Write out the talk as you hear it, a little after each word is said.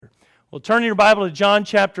Well, turn your Bible to John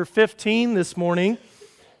chapter 15 this morning.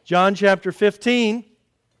 John chapter 15.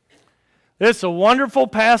 This is a wonderful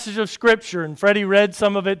passage of Scripture, and Freddie read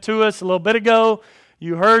some of it to us a little bit ago.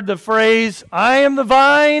 You heard the phrase, I am the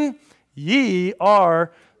vine, ye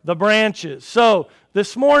are the branches. So,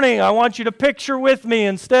 this morning, I want you to picture with me,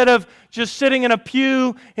 instead of just sitting in a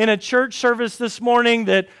pew in a church service this morning,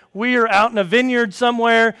 that we are out in a vineyard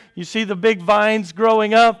somewhere. You see the big vines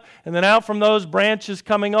growing up, and then out from those branches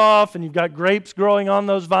coming off, and you've got grapes growing on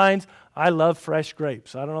those vines. I love fresh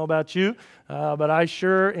grapes. I don't know about you, but I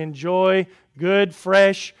sure enjoy good,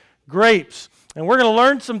 fresh grapes. And we're going to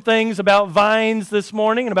learn some things about vines this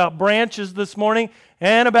morning, and about branches this morning,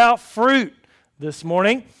 and about fruit this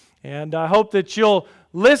morning. And I hope that you'll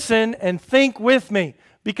listen and think with me.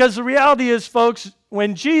 Because the reality is, folks,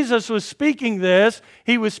 when Jesus was speaking this,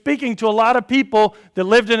 he was speaking to a lot of people that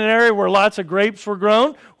lived in an area where lots of grapes were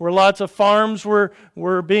grown, where lots of farms were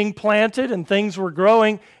being planted and things were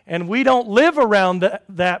growing. And we don't live around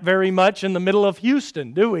that very much in the middle of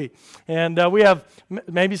Houston, do we? And we have,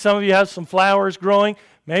 maybe some of you have some flowers growing.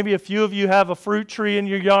 Maybe a few of you have a fruit tree in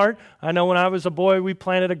your yard. I know when I was a boy, we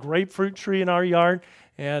planted a grapefruit tree in our yard.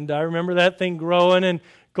 And I remember that thing growing and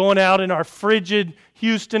going out in our frigid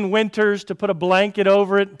Houston winters to put a blanket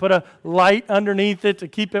over it and put a light underneath it to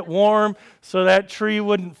keep it warm so that tree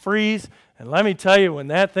wouldn't freeze. And let me tell you, when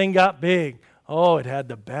that thing got big, oh, it had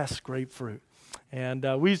the best grapefruit. And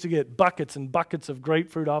we used to get buckets and buckets of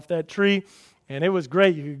grapefruit off that tree, and it was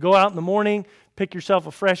great. You could go out in the morning, pick yourself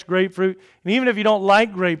a fresh grapefruit, and even if you don't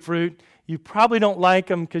like grapefruit, you probably don't like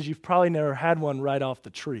them because you've probably never had one right off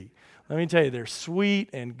the tree. Let me tell you, they're sweet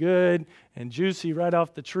and good and juicy right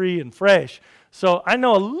off the tree and fresh. So I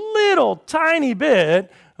know a little tiny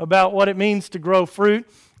bit about what it means to grow fruit.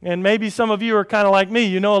 And maybe some of you are kind of like me.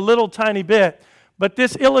 You know a little tiny bit. But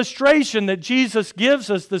this illustration that Jesus gives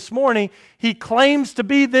us this morning, he claims to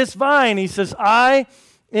be this vine. He says, I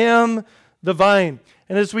am the vine.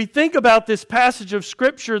 And as we think about this passage of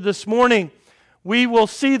Scripture this morning, we will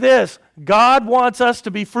see this. God wants us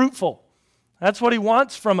to be fruitful. That's what he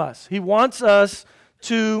wants from us. He wants us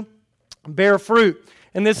to bear fruit.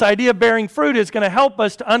 And this idea of bearing fruit is going to help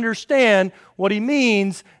us to understand what he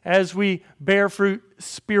means as we bear fruit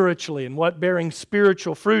spiritually and what bearing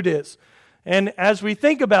spiritual fruit is. And as we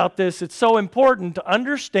think about this, it's so important to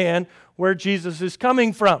understand where Jesus is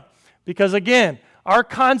coming from. Because again, our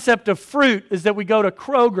concept of fruit is that we go to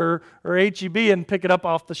Kroger or H-E-B and pick it up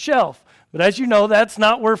off the shelf. But as you know, that's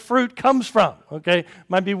not where fruit comes from, okay?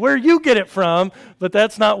 Might be where you get it from, but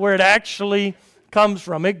that's not where it actually comes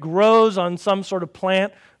from. It grows on some sort of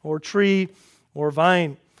plant or tree or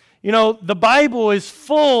vine. You know, the Bible is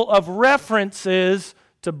full of references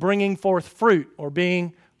to bringing forth fruit or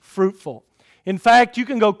being fruitful. In fact, you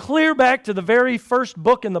can go clear back to the very first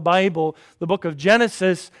book in the Bible, the book of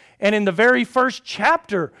Genesis, and in the very first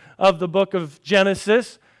chapter of the book of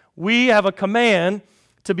Genesis, we have a command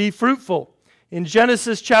to be fruitful. In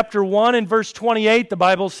Genesis chapter 1 and verse 28, the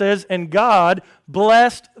Bible says, and God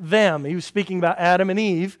blessed them. He was speaking about Adam and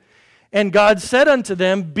Eve. And God said unto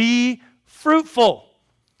them, be fruitful,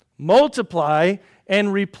 multiply,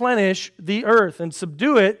 and replenish the earth, and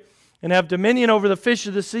subdue it, and have dominion over the fish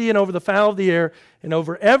of the sea, and over the fowl of the air, and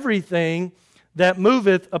over everything that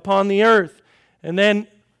moveth upon the earth. And then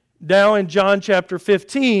now in John chapter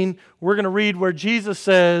 15, we're going to read where Jesus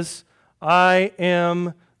says, I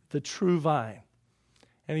am the true vine.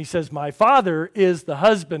 And he says, my Father is the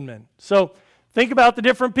husbandman. So think about the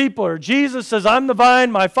different people. Or Jesus says, I'm the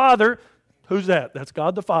vine, my Father. Who's that? That's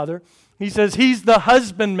God the Father. He says he's the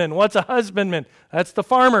husbandman. What's a husbandman? That's the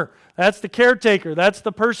farmer. That's the caretaker. That's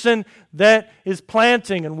the person that is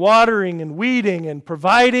planting and watering and weeding and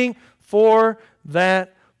providing for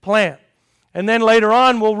that plant. And then later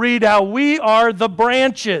on, we'll read how we are the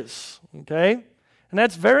branches. Okay? And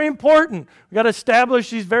that's very important. We've got to establish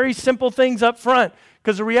these very simple things up front.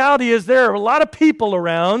 Because the reality is there are a lot of people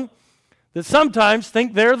around that sometimes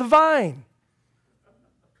think they're the vine.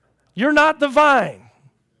 You're not the vine.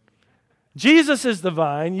 Jesus is the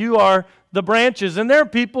vine. You are the branches. And there are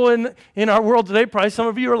people in our world today, probably some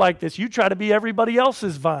of you are like this. You try to be everybody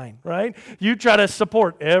else's vine, right? You try to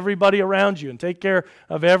support everybody around you and take care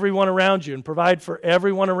of everyone around you and provide for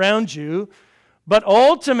everyone around you. But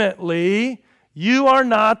ultimately, you are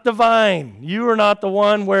not the vine. You are not the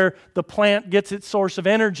one where the plant gets its source of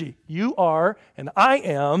energy. You are, and I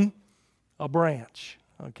am, a branch,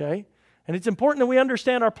 okay? And it's important that we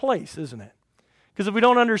understand our place, isn't it? Because if we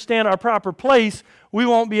don't understand our proper place, we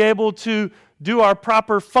won't be able to do our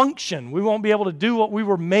proper function. We won't be able to do what we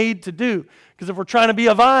were made to do. Because if we're trying to be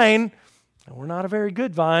a vine, and we're not a very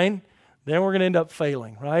good vine, then we're going to end up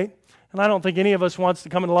failing, right? and I don't think any of us wants to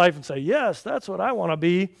come into life and say, yes, that's what I want to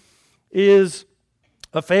be, is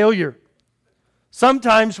a failure.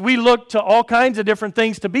 Sometimes we look to all kinds of different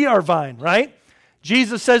things to be our vine, right?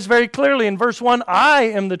 Jesus says very clearly in verse 1, I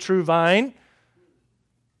am the true vine.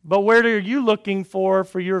 But where are you looking for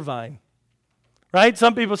your vine? Right?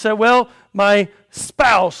 Some people say, well, my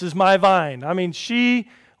spouse is my vine. I mean, she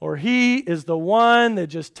or he is the one that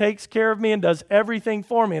just takes care of me and does everything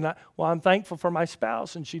for me. And I'm thankful for my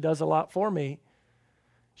spouse, and she does a lot for me.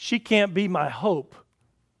 She can't be my hope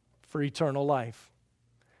for eternal life.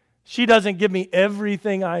 She doesn't give me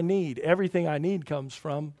everything I need. Everything I need comes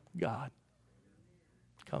from God.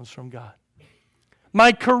 Comes from God.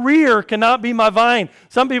 My career cannot be my vine.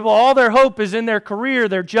 Some people, all their hope is in their career,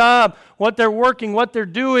 their job, what they're working, what they're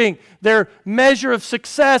doing, their measure of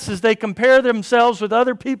success as they compare themselves with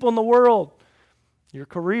other people in the world. Your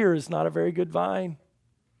career is not a very good vine.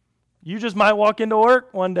 You just might walk into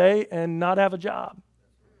work one day and not have a job.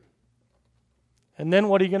 And then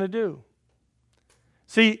what are you going to do?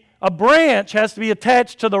 See, a branch has to be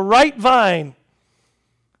attached to the right vine,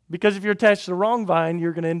 because if you're attached to the wrong vine,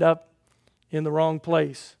 you're going to end up in the wrong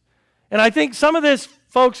place. And I think some of this,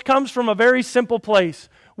 folks, comes from a very simple place.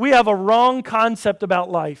 We have a wrong concept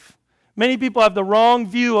about life. Many people have the wrong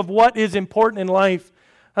view of what is important in life.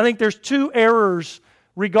 I think there's two errors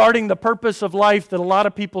regarding the purpose of life that a lot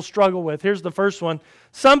of people struggle with. Here's the first one.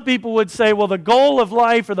 Some people would say, well, the goal of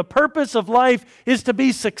life or the purpose of life is to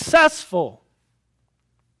be successful.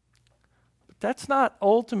 But that's not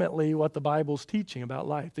ultimately what the Bible's teaching about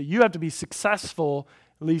life, that you have to be successful,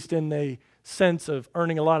 at least in the sense of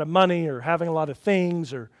earning a lot of money or having a lot of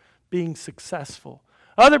things or being successful.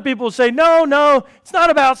 Other people say, no, it's not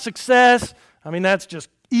about success. I mean, that's just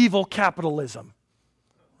evil capitalism,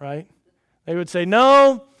 right? They would say,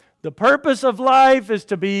 no, the purpose of life is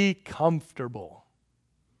to be comfortable.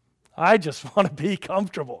 I just want to be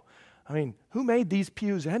comfortable. I mean, who made these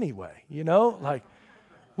pews anyway? You know, like,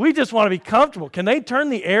 we just want to be comfortable. Can they turn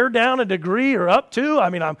the air down a degree or up to? I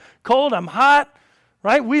mean, I'm cold, I'm hot.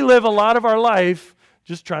 Right? We live a lot of our life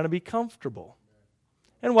just trying to be comfortable.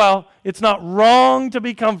 And while it's not wrong to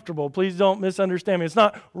be comfortable, please don't misunderstand me. It's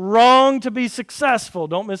not wrong to be successful.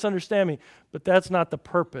 Don't misunderstand me. But that's not the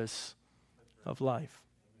purpose of life.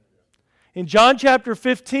 In John chapter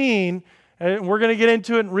 15, and we're going to get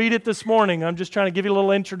into it and read it this morning. I'm just trying to give you a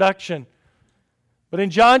little introduction. But in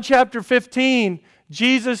John chapter 15,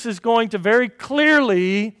 Jesus is going to very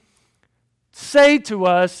clearly say to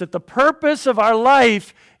us that the purpose of our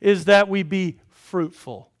life is that we be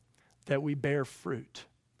fruitful, that we bear fruit.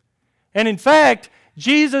 And in fact,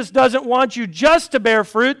 Jesus doesn't want you just to bear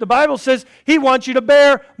fruit. The Bible says He wants you to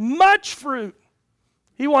bear much fruit.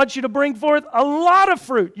 He wants you to bring forth a lot of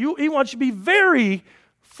fruit. He wants you to be very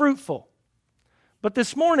fruitful. But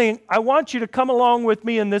this morning, I want you to come along with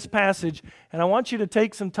me in this passage, and I want you to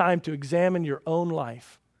take some time to examine your own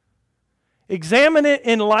life. Examine it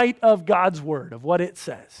in light of God's Word, of what it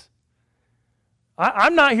says.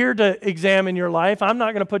 I'm not here to examine your life. I'm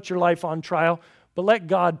not going to put your life on trial, but let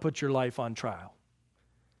God put your life on trial.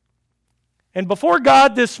 And before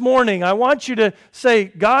God this morning, I want you to say,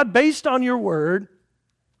 God, based on your Word,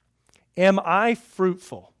 am I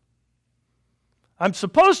fruitful? I'm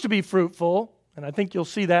supposed to be fruitful, and I think you'll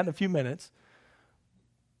see that in a few minutes.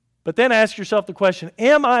 But then ask yourself the question,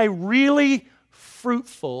 am I really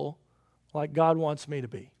fruitful like God wants me to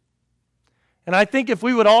be? And I think if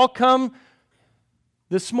we would all come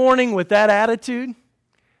this morning with that attitude,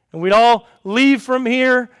 and we'd all leave from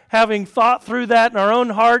here having thought through that in our own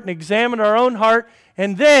heart and examined our own heart,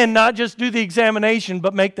 and then not just do the examination,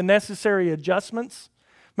 but make the necessary adjustments,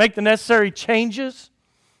 make the necessary changes,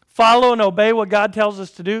 follow and obey what God tells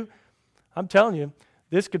us to do, I'm telling you,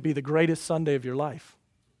 this could be the greatest Sunday of your life.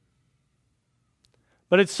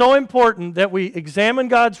 But it's so important that we examine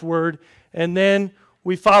God's Word and then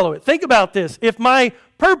we follow it. Think about this. If my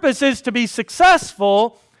purpose is to be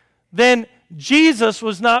successful, then Jesus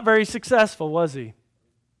was not very successful, was He?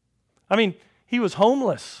 I mean, He was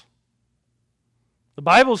homeless. The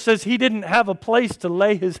Bible says He didn't have a place to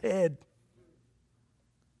lay His head.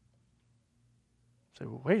 Say,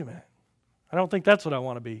 well, wait a minute. I don't think that's what I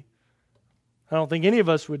want to be. I don't think any of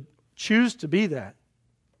us would choose to be that.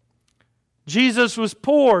 Jesus was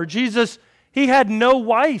poor. Jesus, He had no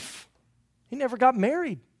wife. He never got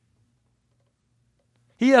married.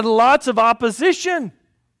 He had lots of opposition.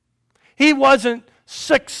 He wasn't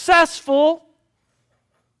successful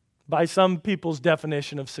by some people's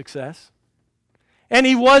definition of success. And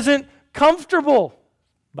He wasn't comfortable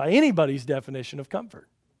by anybody's definition of comfort.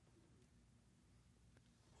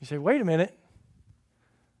 You say, wait a minute.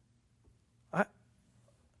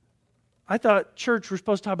 I thought church we're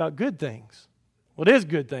supposed to talk about good things. Well, it is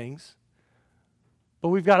good things. But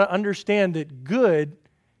we've got to understand that good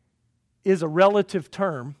is a relative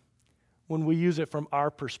term when we use it from our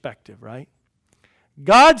perspective, right?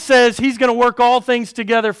 God says He's going to work all things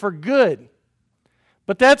together for good.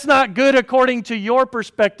 But that's not good according to your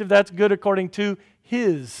perspective. That's good according to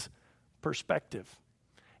His perspective.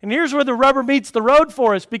 And here's where the rubber meets the road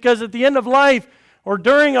for us, because at the end of life, or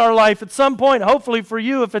during our life, at some point, hopefully for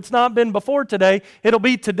you, if it's not been before today, it'll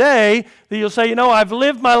be today that you'll say, I've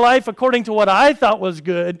lived my life according to what I thought was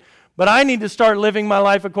good, but I need to start living my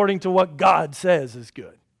life according to what God says is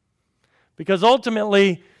good. Because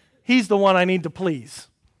ultimately, He's the one I need to please,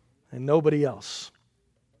 and nobody else.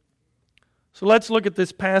 So let's look at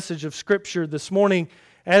this passage of Scripture this morning.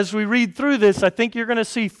 As we read through this, I think you're going to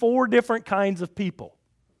see 4 different kinds of people.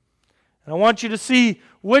 And I want you to see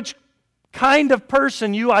which kind of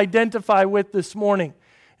person you identify with this morning.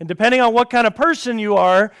 And depending on what kind of person you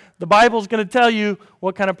are, the Bible's going to tell you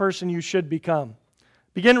what kind of person you should become.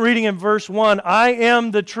 Begin reading in verse 1. I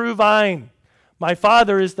am the true vine. My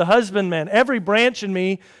Father is the husbandman. Every branch in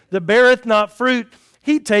me that beareth not fruit,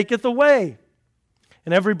 He taketh away.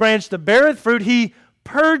 And every branch that beareth fruit, He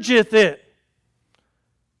purgeth it,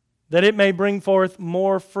 that it may bring forth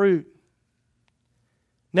more fruit.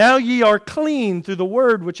 Now ye are clean through the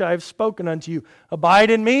word which I have spoken unto you. Abide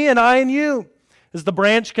in me, and I in you. As the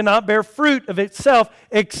branch cannot bear fruit of itself,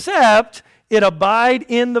 except it abide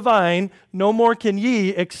in the vine, no more can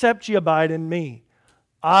ye, except ye abide in me.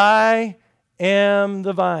 I am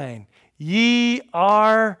the vine. Ye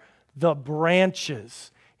are the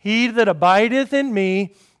branches. He that abideth in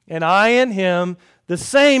me, and I in him, the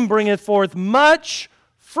same bringeth forth much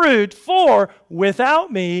fruit, for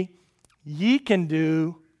without me ye can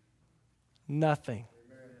do nothing.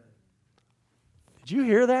 Did you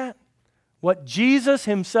hear that? What Jesus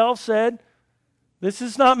Himself said? This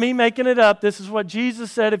is not me making it up. This is what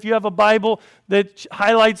Jesus said. If you have a Bible that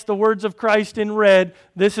highlights the words of Christ in red,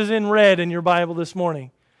 this is in red in your Bible this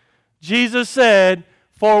morning. Jesus said,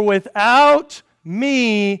 for without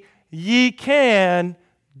me ye can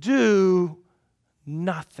do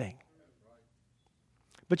nothing.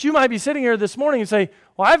 But you might be sitting here this morning and say,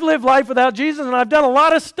 well, I've lived life without Jesus and I've done a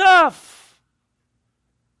lot of stuff.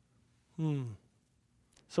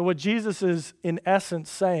 So what Jesus is in essence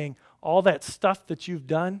saying, all that stuff that you've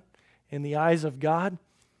done in the eyes of God,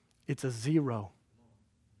 it's a zero.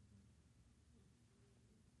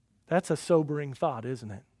 That's a sobering thought,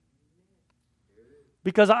 isn't it?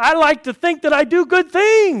 Because I like to think that I do good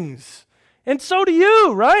things. And so do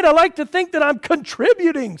you, right? I like to think that I'm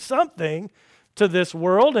contributing something to this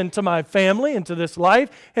world and to my family and to this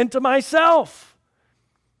life and to myself.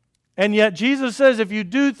 And yet Jesus says, if you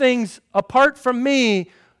do things apart from me,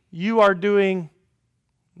 you are doing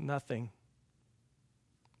nothing.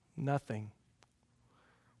 Nothing.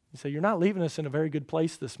 You say, you're not leaving us in a very good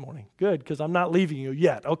place this morning. Good, because I'm not leaving you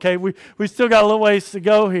yet. Okay, we still got a little ways to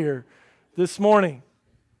go here this morning.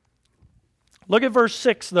 Look at verse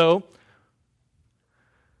 6, though,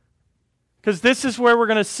 because this is where we're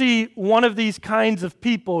going to see one of these kinds of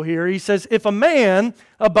people here. He says, if a man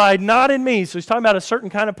abide not in me, so he's talking about a certain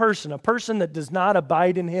kind of person, a person that does not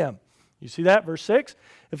abide in him. You see that, verse 6?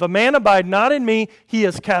 If a man abide not in me, he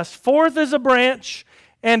is cast forth as a branch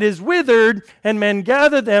and is withered, and men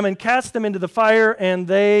gather them and cast them into the fire, and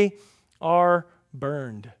they are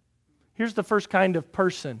burned. Here's the first kind of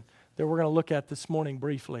person that we're going to look at this morning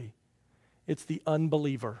briefly. It's the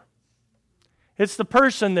unbeliever. It's the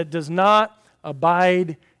person that does not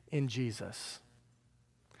abide in Jesus.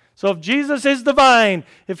 So if Jesus is the vine,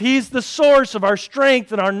 if He's the source of our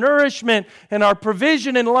strength and our nourishment and our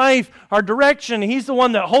provision in life, our direction, He's the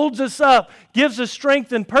one that holds us up, gives us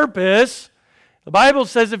strength and purpose, the Bible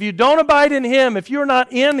says if you don't abide in Him, if you're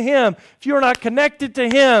not in Him, if you're not connected to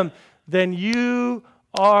Him, then you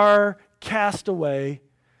are cast away,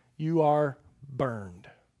 you are burned.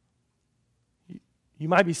 You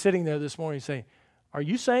might be sitting there this morning saying, are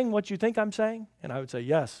you saying what you think I'm saying? And I would say,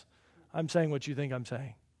 yes, I'm saying what you think I'm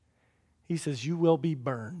saying. He says, you will be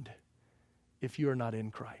burned if you are not in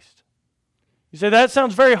Christ. You say, that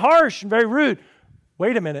sounds very harsh and very rude.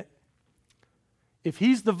 Wait a minute. If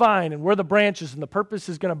He's the vine and we're the branches and the purpose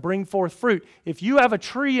is going to bring forth fruit, if you have a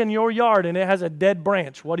tree in your yard and it has a dead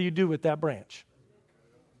branch, what do you do with that branch?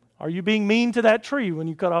 Are you being mean to that tree when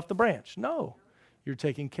you cut off the branch? No. You're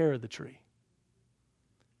taking care of the tree.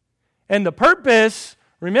 And the purpose,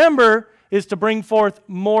 remember, is to bring forth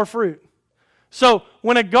more fruit. So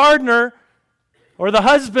when a gardener or the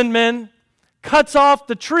husbandman cuts off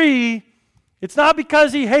the tree, it's not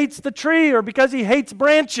because he hates the tree or because he hates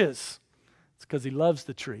branches. It's because he loves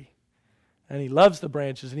the tree. And He loves the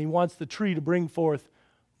branches, and He wants the tree to bring forth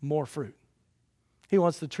more fruit. He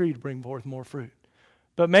wants the tree to bring forth more fruit.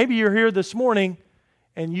 But maybe you're here this morning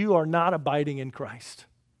and you are not abiding in Christ.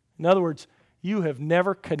 In other words, you have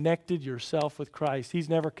never connected yourself with Christ. He's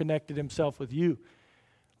never connected Himself with you.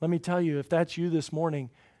 Let me tell you, if that's you this morning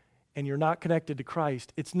and you're not connected to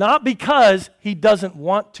Christ, it's not because He doesn't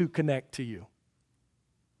want to connect to you.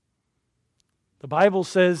 The Bible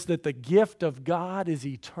says that the gift of God is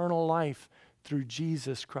eternal life through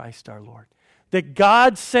Jesus Christ our Lord. That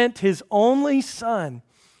God sent His only Son,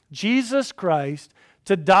 Jesus Christ,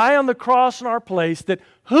 to die on the cross in our place, that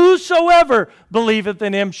whosoever believeth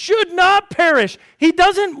in Him should not perish. He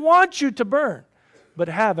doesn't want you to burn, but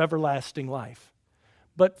have everlasting life.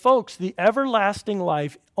 But folks, the everlasting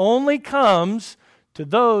life only comes to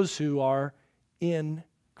those who are in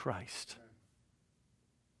Christ.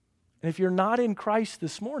 And if you're not in Christ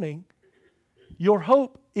this morning, your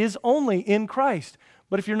hope is only in Christ.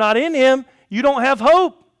 But if you're not in Him, you don't have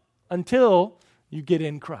hope until you get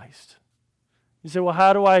in Christ. You say, well,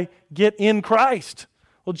 how do I get in Christ?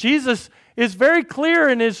 Well, Jesus is very clear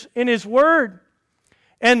in His Word.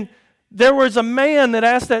 And there was a man that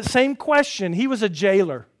asked that same question. He was a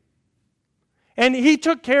jailer. And he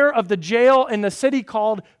took care of the jail in the city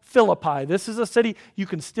called Philippi. This is a city you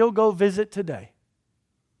can still go visit today.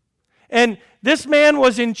 And this man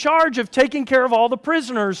was in charge of taking care of all the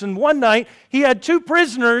prisoners. And one night, he had 2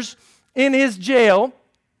 prisoners in his jail.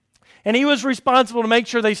 And he was responsible to make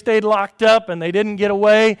sure they stayed locked up and they didn't get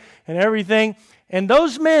away and everything. And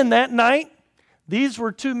those men that night, these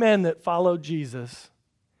were 2 men that followed Jesus.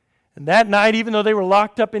 And that night, even though they were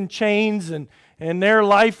locked up in chains and their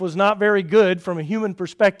life was not very good from a human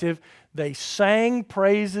perspective, they sang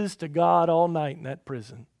praises to God all night in that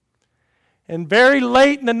prison. And very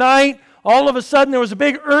late in the night, all of a sudden there was a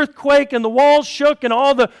big earthquake and the walls shook and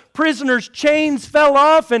all the prisoners' chains fell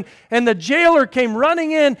off and the jailer came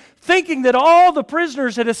running in thinking that all the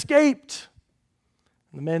prisoners had escaped.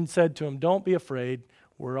 And the men said to him, "Don't be afraid,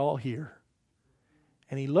 we're all here."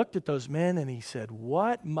 And he looked at those men and he said,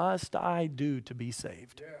 "What must I do to be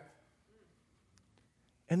saved?" Yeah.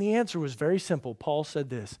 And the answer was very simple. Paul said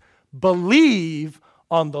this, "Believe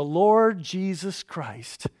on the Lord Jesus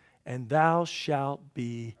Christ, and thou shalt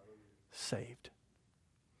be saved."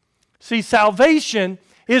 See, salvation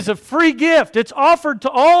is a free gift. It's offered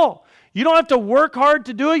to all. You don't have to work hard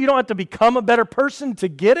to do it. You don't have to become a better person to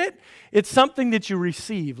get it. It's something that you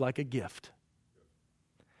receive like a gift.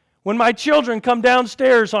 When my children come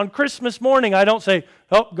downstairs on Christmas morning, I don't say,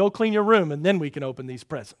 "Oh, go clean your room and then we can open these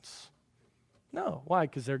presents." No. Why?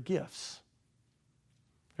 Because they're gifts.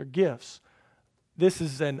 They're gifts. This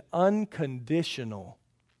is an unconditional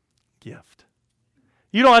gift.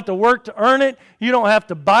 You don't have to work to earn it. You don't have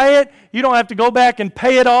to buy it. You don't have to go back and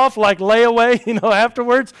pay it off like layaway,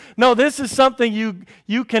 afterwards. No, this is something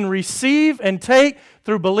you can receive and take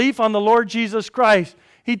through belief on the Lord Jesus Christ.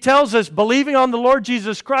 He tells us, believing on the Lord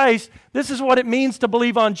Jesus Christ, this is what it means to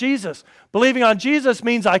believe on Jesus. Believing on Jesus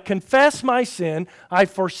means I confess my sin, I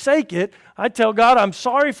forsake it, I tell God I'm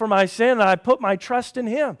sorry for my sin, and I put my trust in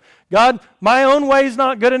Him. God, my own way is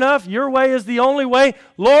not good enough. Your way is the only way.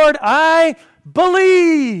 Lord, I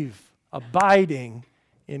believe. Abiding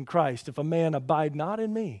in Christ. If a man abide not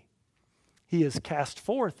in me, he is cast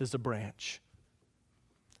forth as a branch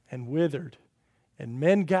and withered, and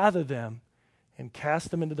men gather them and cast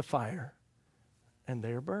them into the fire, and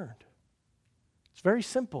they are burned. It's very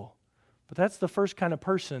simple, but that's the first kind of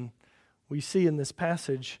person we see in this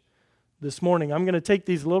passage this morning. I'm going to take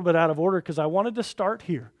these a little bit out of order because I wanted to start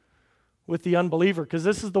here with the unbeliever, because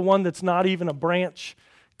this is the one that's not even a branch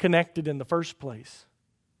connected in the first place.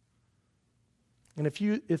 And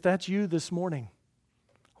if that's you this morning,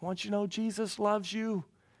 I want you to know Jesus loves you.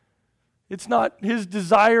 It's not His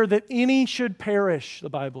desire that any should perish, the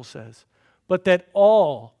Bible says, but that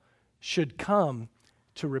all should come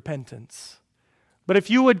to repentance. But if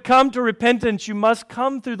you would come to repentance, you must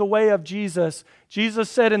come through the way of Jesus. Jesus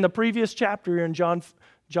said in the previous chapter, in John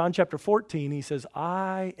chapter 14, He says,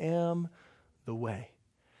 "I am the way,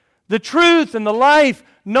 the truth, and the life.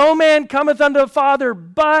 No man cometh unto the Father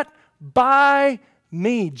but by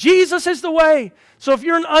me." Jesus is the way. So if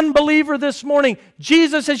you're an unbeliever this morning,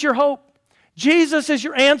 Jesus is your hope. Jesus is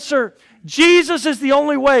your answer. Jesus is the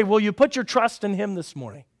only way. Will you put your trust in Him this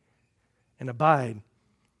morning and abide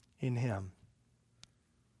in Him?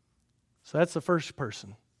 So that's the first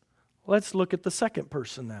person. Let's look at the second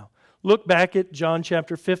person now. Look back at John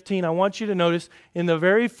chapter 15. I want you to notice in the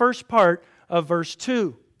very first part of verse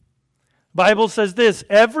 2. The Bible says this,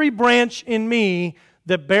 "Every branch in me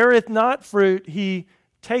that beareth not fruit, He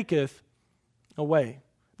taketh away."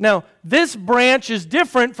 Now, this branch is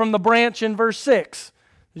different from the branch in verse 6.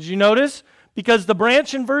 Did you notice? Because the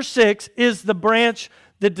branch in verse 6 is the branch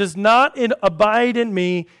that does not abide in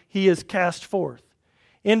me, he is cast forth.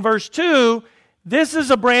 In verse 2, this is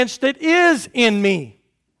a branch that is in me.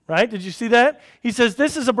 Right? Did you see that? He says,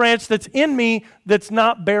 this is a branch that's in me that's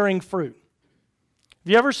not bearing fruit.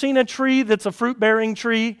 Have you ever seen a tree that's a fruit-bearing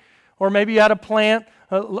tree? Or maybe you had a plant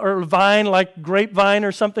or a vine like grapevine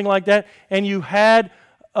or something like that, and you had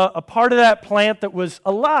a part of that plant that was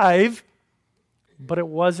alive, but it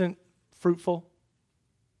wasn't fruitful.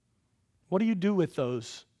 What do you do with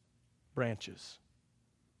those branches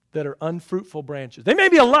that are unfruitful branches? They may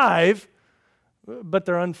be alive, but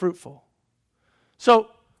they're unfruitful.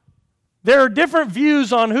 So, there are different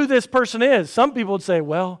views on who this person is. Some people would say,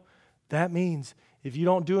 well, that means if you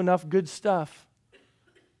don't do enough good stuff,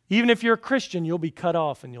 even if you're a Christian, you'll be cut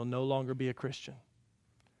off and you'll no longer be a Christian.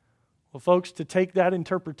 Well, folks, to take that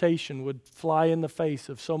interpretation would fly in the face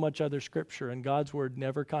of so much other Scripture, and God's Word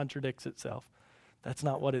never contradicts itself. That's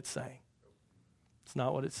not what it's saying. It's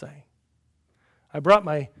not what it's saying. I brought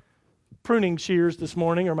my pruning shears this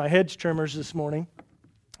morning, or my hedge trimmers this morning,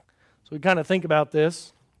 so we kind of think about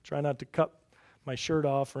this. Try not to cut my shirt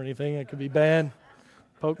off or anything. It could be bad.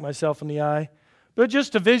 Poke myself in the eye. But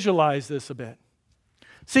just to visualize this a bit.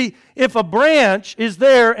 See, if a branch is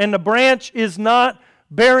there and the branch is not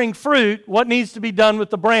bearing fruit, what needs to be done with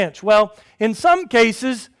the branch? Well, in some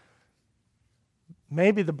cases,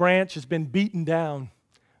 maybe the branch has been beaten down.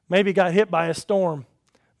 Maybe it got hit by a storm.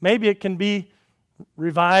 Maybe it can be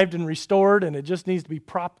revived and restored and it just needs to be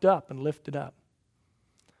propped up and lifted up.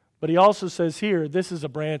 But he also says here, this is a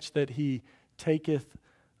branch that he taketh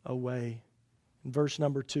away. In verse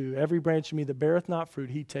number 2, every branch in me that beareth not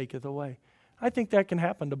fruit, he taketh away. I think that can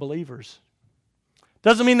happen to believers.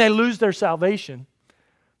 Doesn't mean they lose their salvation,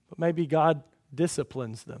 but maybe God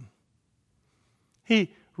disciplines them.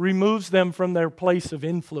 He removes them from their place of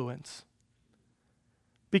influence.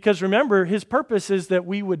 Because remember, his purpose is that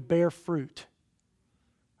we would bear fruit.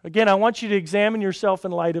 Again, I want you to examine yourself in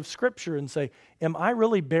light of Scripture and say, am I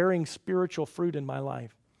really bearing spiritual fruit in my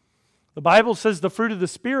life? The Bible says the fruit of the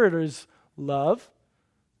Spirit is love,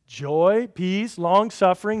 joy, peace,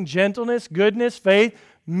 long-suffering, gentleness, goodness, faith,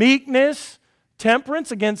 meekness,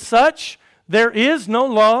 temperance. Against such there is no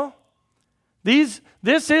law. This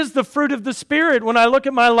is the fruit of the Spirit. When I look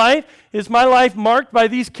at my life, is my life marked by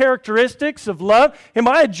these characteristics of love? Am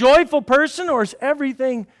I a joyful person, or has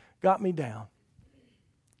everything got me down?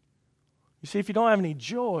 You see, if you don't have any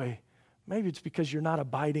joy, maybe it's because you're not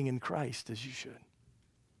abiding in Christ as you should.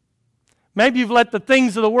 Maybe you've let the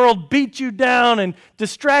things of the world beat you down and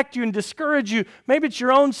distract you and discourage you. Maybe it's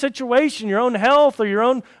your own situation, your own health, or your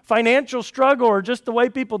own financial struggle, or just the way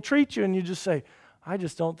people treat you, and you just say, I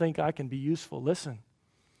just don't think I can be useful. Listen,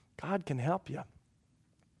 God can help you.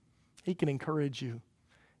 He can encourage you.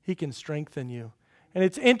 He can strengthen you. And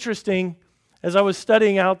it's interesting, as I was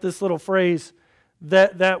studying out this little phrase,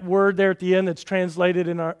 that word there at the end that's translated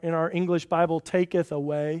in our English Bible, taketh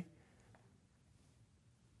away.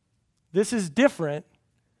 This is different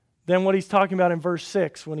than what he's talking about in verse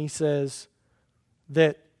 6 when he says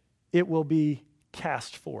that it will be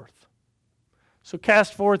cast forth. So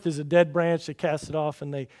cast forth is a dead branch. They cast it off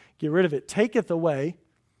and they get rid of it. Taketh away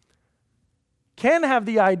can have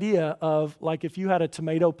the idea of, like, if you had a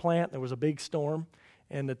tomato plant, there was a big storm,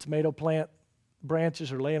 and the tomato plant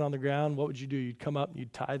branches are laying on the ground, what would you do? You'd come up and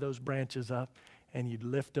you'd tie those branches up and you'd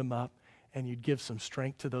lift them up and you'd give some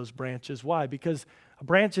strength to those branches. Why? Because a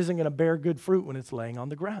branch isn't going to bear good fruit when it's laying on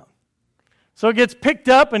the ground. So it gets picked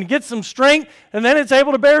up and gets some strength, and then it's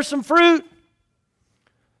able to bear some fruit.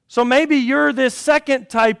 So maybe you're this second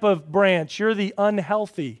type of branch. You're the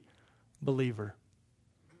unhealthy believer.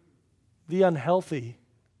 The unhealthy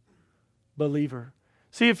believer.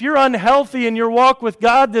 See, if you're unhealthy in your walk with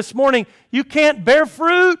God this morning, you can't bear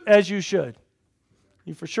fruit as you should.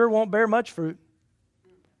 You for sure won't bear much fruit.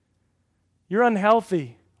 You're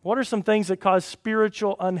unhealthy. What are some things that cause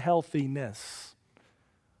spiritual unhealthiness?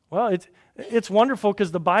 Well, it's wonderful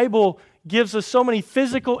because the Bible gives us so many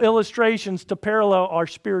physical illustrations to parallel our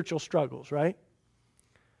spiritual struggles, right?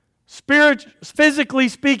 Physically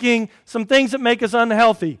speaking, some things that make us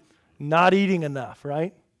unhealthy. Not eating enough,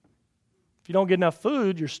 right? If you don't get enough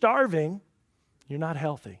food, you're starving, you're not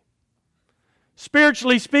healthy.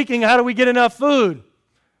 Spiritually speaking, how do we get enough food?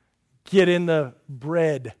 Get in the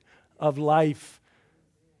bread of life.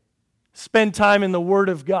 Spend time in the Word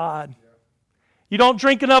of God. You don't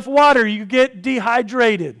drink enough water, you get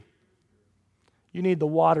dehydrated. You need the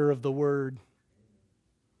water of the Word.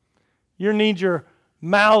 You need your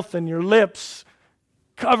mouth and your lips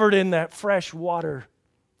covered in that fresh water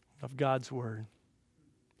of God's Word,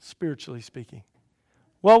 spiritually speaking.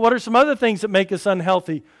 Well, what are some other things that make us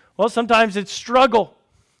unhealthy? Well, sometimes it's struggle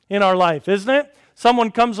in our life, isn't it?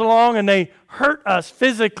 Someone comes along and they hurt us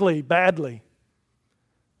physically badly.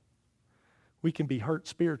 We can be hurt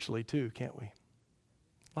spiritually too, can't we?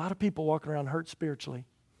 A lot of people walking around hurt spiritually.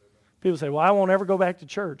 People say, well, I won't ever go back to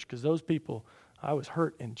church because those people, I was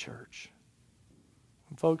hurt in church.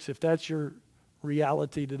 And folks, if that's your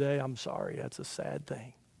reality today, I'm sorry. That's a sad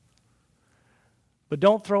thing. But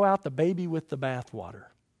don't throw out the baby with the bathwater.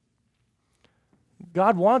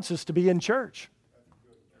 God wants us to be in church.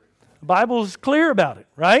 The Bible is clear about it,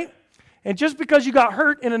 right? And just because you got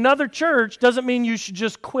hurt in another church doesn't mean you should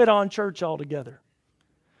just quit on church altogether.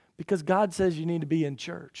 Because God says you need to be in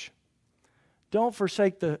church. Don't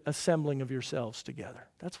forsake the assembling of yourselves together.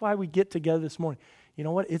 That's why we get together this morning. You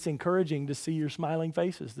know what? It's encouraging to see your smiling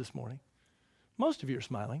faces this morning. Most of you are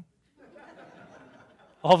smiling.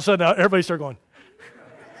 All of a sudden, everybody started going,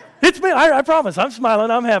 it's me. I promise. I'm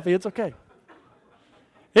smiling. I'm happy. It's okay.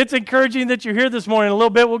 It's encouraging that you're here this morning. In a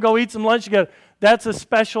little bit, we'll go eat some lunch together. That's a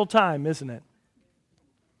special time, isn't it?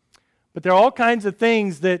 But there are all kinds of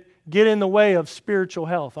things that get in the way of spiritual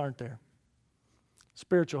health, aren't there?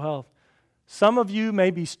 Spiritual health. Some of you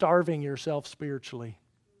may be starving yourself spiritually.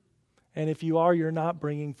 And if you are, you're not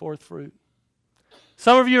bringing forth fruit.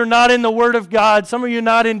 Some of you are not in the Word of God. Some of you are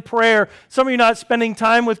not in prayer. Some of you are not spending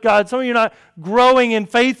time with God. Some of you are not growing in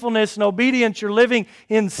faithfulness and obedience. You're living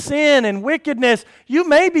in sin and wickedness. You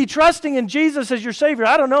may be trusting in Jesus as your Savior.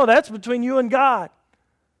 I don't know. That's between you and God.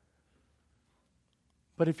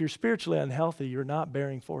 But if you're spiritually unhealthy, you're not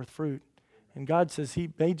bearing forth fruit. And God says He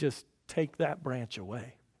may just take that branch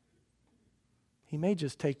away. He may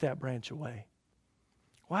just take that branch away.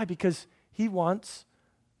 Why? Because He wants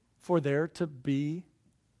for there to be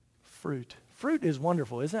fruit. Fruit is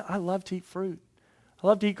wonderful, isn't it? I love to eat fruit. I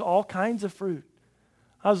love to eat all kinds of fruit.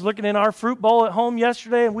 I was looking in our fruit bowl at home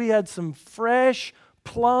yesterday, and we had some fresh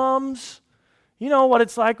plums. You know what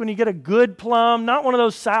it's like when you get a good plum, not one of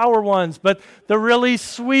those sour ones, but the really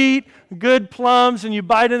sweet, good plums, and you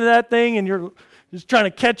bite into that thing, and you're just trying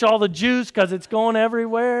to catch all the juice because it's going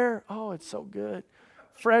everywhere. Oh, it's so good.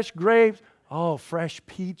 Fresh grapes. Oh, fresh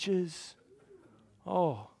peaches.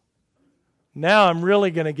 Oh, now I'm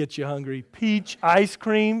really going to get you hungry. Peach ice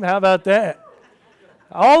cream, how about that?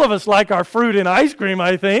 All of us like our fruit and ice cream,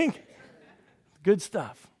 I think. Good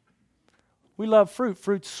stuff. We love fruit.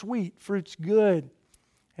 Fruit's sweet. Fruit's good.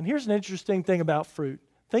 And here's an interesting thing about fruit.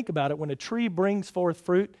 Think about it. When a tree brings forth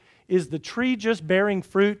fruit, is the tree just bearing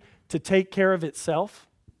fruit to take care of itself?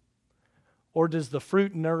 Or does the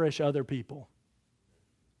fruit nourish other people?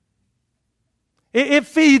 It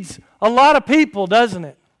feeds a lot of people, doesn't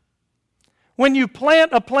it? When you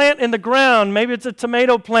plant a plant in the ground, maybe it's a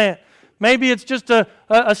tomato plant, maybe it's just a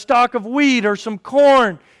stalk of wheat or some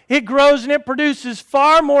corn, it grows and it produces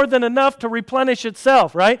far more than enough to replenish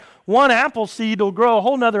itself, right? One apple seed will grow a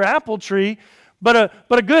whole nother apple tree, but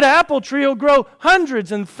a good apple tree will grow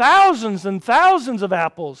hundreds and thousands of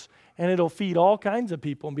apples, and it'll feed all kinds of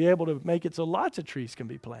people and be able to make it so lots of trees can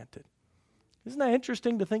be planted. Isn't that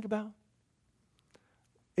interesting to think about?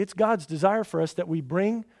 It's God's desire for us that we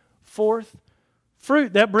bring forth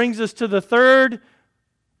fruit. That brings us to the third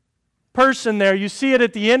person there. You see it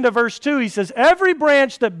at the end of verse 2. He says, every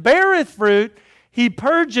branch that beareth fruit, He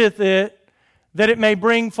purgeth it, that it may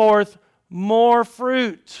bring forth more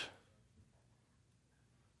fruit.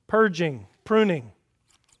 Purging, pruning.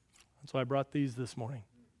 That's why I brought these this morning.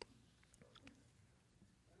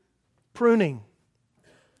 Pruning.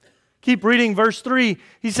 Keep reading verse 3.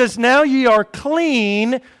 He says, now ye are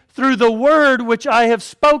clean through the word which I have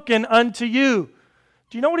spoken unto you.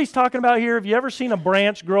 Do you know what he's talking about here? Have you ever seen a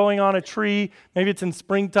branch growing on a tree? Maybe it's in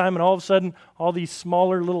springtime and all of a sudden all these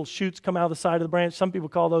smaller little shoots come out of the side of the branch. Some people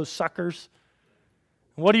call those suckers.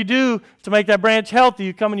 What do you do to make that branch healthy?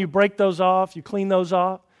 You come and you break those off. You clean those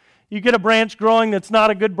off. You get a branch growing that's not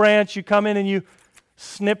a good branch. You come in and you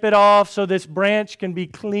snip it off so this branch can be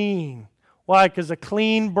clean. Why? Because a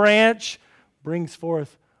clean branch brings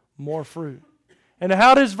forth more fruit. And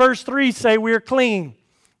how does verse 3 say we're clean?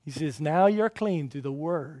 He says, now you're clean through the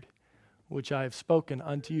word which I have spoken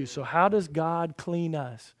unto you. So how does God clean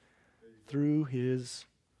us? Through His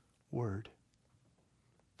word.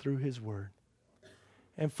 Through His word.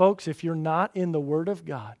 And folks, if you're not in the Word of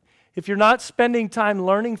God, if you're not spending time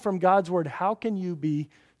learning from God's Word, how can you be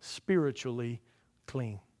spiritually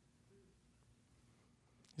clean?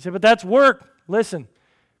 You say, but that's work. Listen,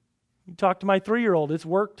 you talk to my 3-year-old, it's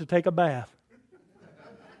work to take a bath.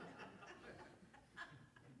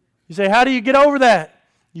 You say, how do you get over that?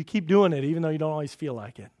 You keep doing it even though you don't always feel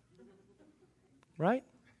like it. Right?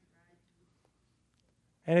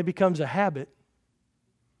 and it becomes a habit.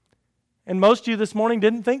 And most of you this morning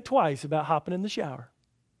didn't think twice about hopping in the shower.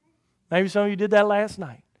 Maybe some of you did that last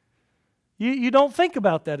night. You don't think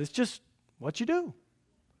about that. It's just what you do.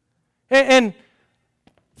 And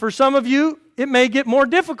for some of you, it may get more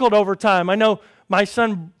difficult over time. I know my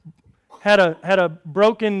son had a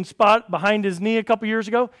broken spot behind his knee a couple years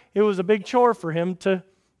ago. It was a big chore for him to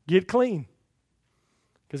get clean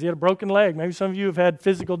because he had a broken leg. Maybe some of you have had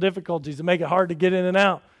physical difficulties that make it hard to get in and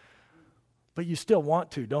out. But you still want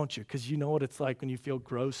to, don't you? Because you know what it's like when you feel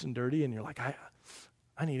gross and dirty and you're like,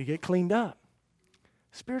 I need to get cleaned up.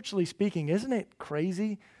 Spiritually speaking, isn't it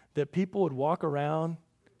crazy that people would walk around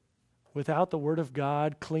without the Word of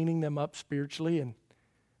God cleaning them up spiritually, and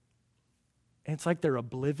it's like they're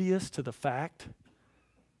oblivious to the fact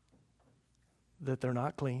that they're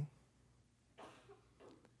not clean?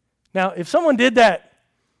 Now, if someone did that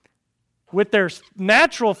with their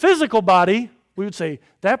natural physical body, we would say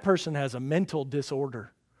that person has a mental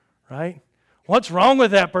disorder, right? What's wrong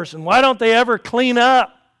with that person? Why don't they ever clean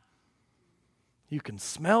up? You can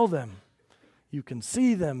smell them. You can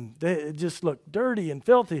see them. They just look dirty and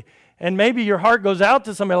filthy. And maybe your heart goes out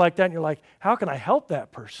to somebody like that and you're like, how can I help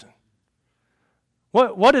that person?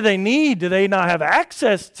 What do they need? Do they not have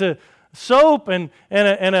access to soap and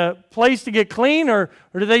a place to get clean, or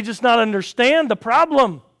do they just not understand the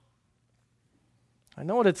problem? I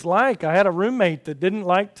know what it's like. I had a roommate that didn't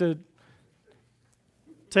like to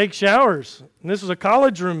take showers. And this was a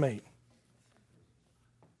college roommate.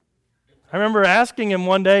 I remember asking him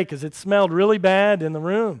one day because it smelled really bad in the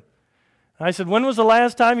room. I said, when was the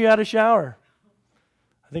last time you had a shower?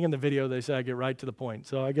 I think in the video they said I get right to the point.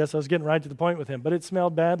 So I guess I was getting right to the point with him, but it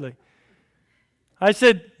smelled badly. I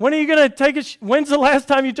said, when are you going to take when's the last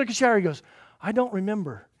time you took a shower? He goes, I don't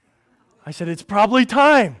remember. I said, it's probably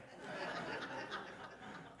time.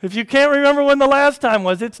 If you can't remember when the last time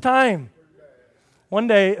was, it's time. One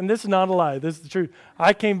day, and this is not a lie, this is the truth,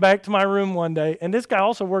 I came back to my room one day, and this guy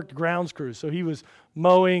also worked grounds crew, so he was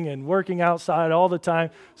mowing and working outside all the time.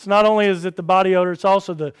 So not only is it the body odor, it's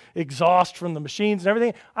also the exhaust from the machines and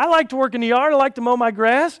everything. I like to work in the yard. I like to mow my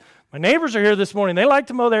grass. My neighbors are here this morning. They like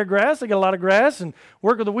to mow their grass. They get a lot of grass and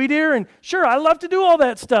work with the weed eater. And sure, I love to do all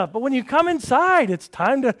that stuff. But when you come inside, it's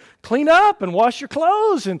time to clean up and wash your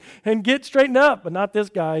clothes and get straightened up. But not this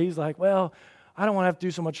guy. He's like, well, I don't want to have to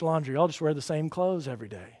do so much laundry. I'll just wear the same clothes every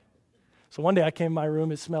day. So one day I came in my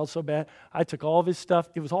room. It smelled so bad. I took all of his stuff.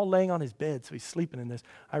 It was all laying on his bed, so he's sleeping in this.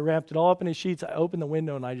 I wrapped it all up in his sheets. I opened the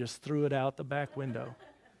window, and I just threw it out the back window.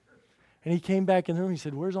 And he came back in the room. He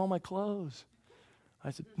said, where's all my clothes? I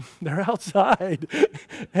said, they're outside.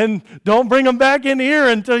 And don't bring them back in here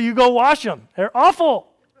until you go wash them. They're awful.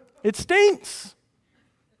 It stinks.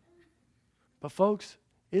 But folks,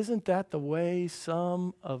 isn't that the way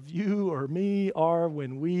some of you or me are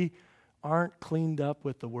when we aren't cleaned up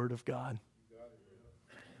with the Word of God?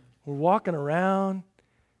 We're walking around,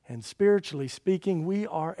 and spiritually speaking, we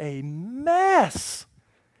are a mess.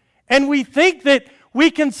 And we think that we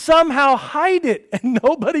can somehow hide it and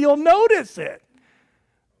nobody will notice it.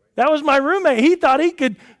 That was my roommate. He thought he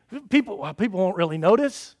could, people won't really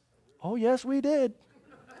notice. Oh, yes, we did.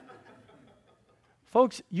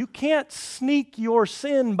 Folks, you can't sneak your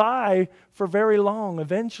sin by for very long.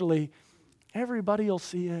 Eventually, everybody will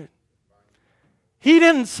see it. He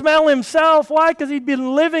didn't smell himself. Why? Because he'd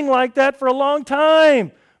been living like that for a long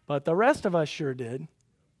time. But the rest of us sure did.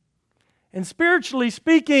 And spiritually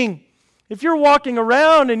speaking, if you're walking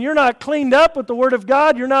around and you're not cleaned up with the Word of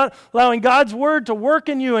God, you're not allowing God's Word to work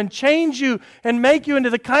in you and change you and make you into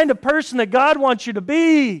the kind of person that God wants you to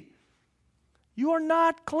be, you are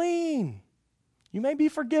not clean. You may be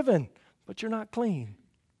forgiven, but you're not clean.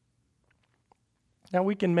 Now,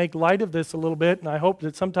 we can make light of this a little bit, and I hope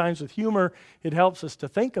that sometimes with humor it helps us to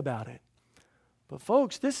think about it. But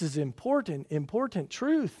folks, this is important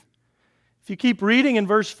truth. If you keep reading in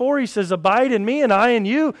verse 4, he says, abide in me and I in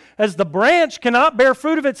you, as the branch cannot bear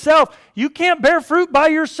fruit of itself. You can't bear fruit by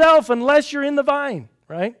yourself unless you're in the vine,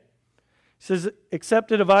 right? He says, except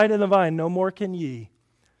to abide in the vine, no more can ye,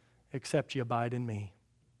 except ye abide in me.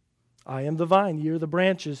 I am the vine, ye are the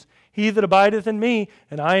branches. He that abideth in me,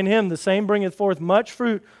 and I in him, the same bringeth forth much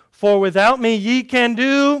fruit. For without me ye can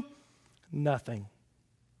do nothing.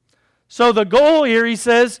 So the goal here, he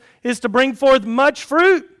says, is to bring forth much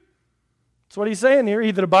fruit. That's what he's saying here.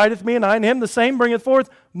 He that abideth me, and I in him, the same bringeth forth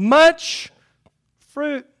much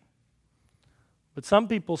fruit. But some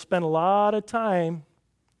people spend a lot of time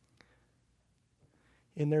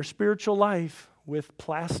in their spiritual life with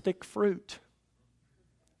plastic fruit.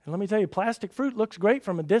 And let me tell you, plastic fruit looks great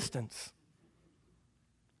from a distance.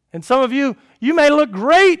 And some of you, you may look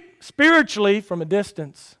great spiritually from a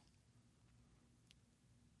distance.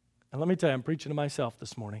 And let me tell you, I'm preaching to myself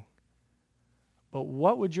this morning. But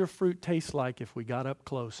what would your fruit taste like if we got up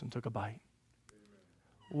close and took a bite?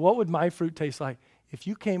 What would my fruit taste like if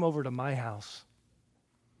you came over to my house?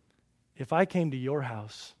 If I came to your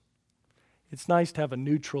house? It's nice to have a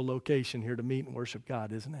neutral location here to meet and worship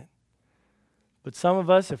God, isn't it? But some of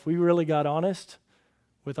us, if we really got honest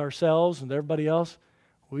with ourselves and everybody else,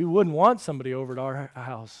 we wouldn't want somebody over to our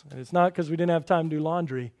house. And it's not because we didn't have time to do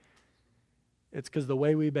laundry. It's because the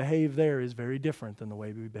way we behave there is very different than the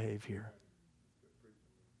way we behave here.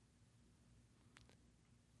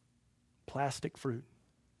 Plastic fruit.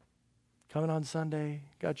 Coming on Sunday,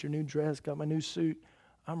 got your new dress, got my new suit.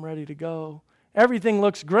 I'm ready to go. Everything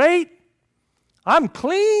looks great. I'm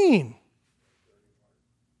clean.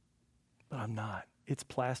 But I'm not. It's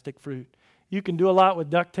plastic fruit. You can do a lot with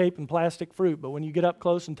duct tape and plastic fruit, but when you get up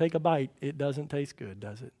close and take a bite, it doesn't taste good,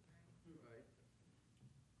 does it?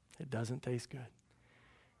 It doesn't taste good.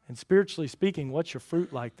 And spiritually speaking, what's your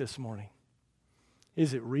fruit like this morning?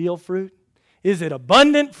 Is it real fruit? Is it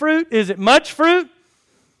abundant fruit? Is it much fruit?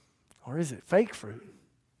 Or is it fake fruit?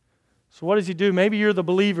 So what does he do? Maybe you're the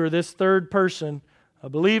believer, this third person, a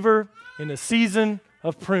believer in a season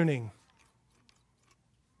of pruning.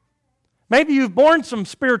 Maybe you've borne some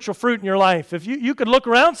spiritual fruit in your life. If you could look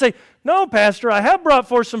around and say, no, Pastor, I have brought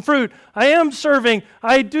forth some fruit. I am serving.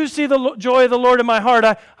 I do see the joy of the Lord in my heart.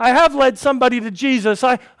 I have led somebody to Jesus.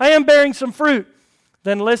 I am bearing some fruit.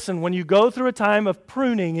 Then listen, when you go through a time of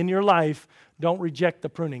pruning in your life, don't reject the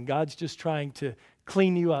pruning. God's just trying to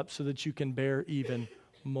clean you up so that you can bear even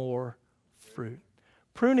more fruit.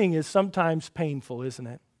 Pruning is sometimes painful, isn't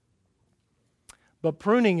it? But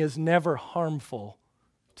pruning is never harmful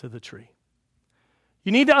to the tree.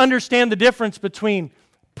 You need to understand the difference between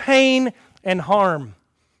pain and harm.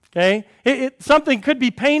 Okay? Something could be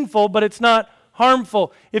painful, but it's not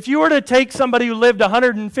harmful. If you were to take somebody who lived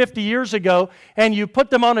 150 years ago and you put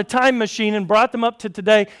them on a time machine and brought them up to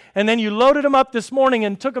today, and then you loaded them up this morning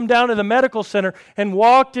and took them down to the medical center and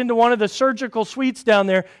walked into one of the surgical suites down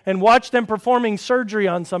there and watched them performing surgery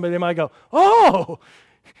on somebody, they might go, oh,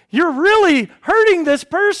 you're really hurting this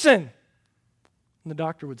person. And the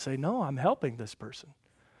doctor would say, no, I'm helping this person.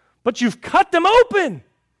 But you've cut them open.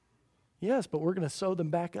 Yes, but we're going to sew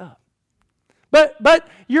them back up. But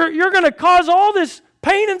you're going to cause all this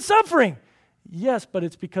pain and suffering. Yes, but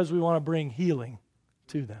it's because we want to bring healing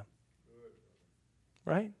to them.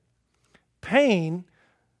 Right? Pain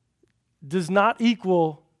does not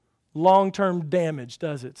equal long-term damage,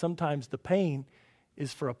 does it? Sometimes the pain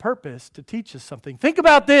is for a purpose to teach us something. Think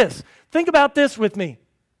about this. Think about this with me.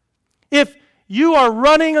 If you are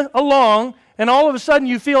running along and all of a sudden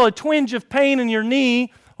you feel a twinge of pain in your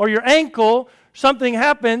knee or your ankle, something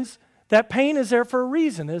happens, that pain is there for a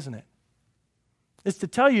reason, isn't it? It's to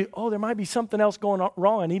tell you, oh, there might be something else going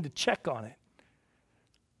wrong. I need to check on it.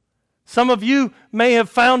 Some of you may have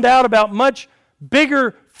found out about much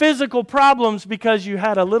bigger physical problems because you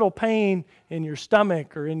had a little pain in your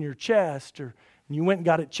stomach or in your chest, or you went and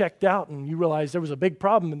got it checked out and you realized there was a big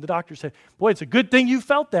problem, and the doctor said, boy, it's a good thing you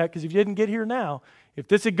felt that, because if you didn't get here now, if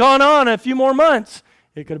this had gone on a few more months,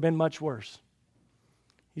 it could have been much worse.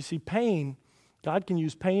 You see, pain, God can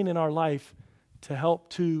use pain in our life to help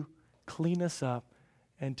to clean us up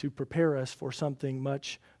and to prepare us for something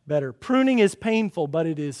much better. Pruning is painful, but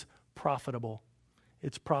it is profitable.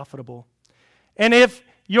 It's profitable. And if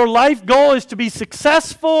your life goal is to be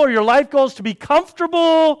successful or your life goal is to be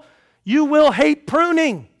comfortable, you will hate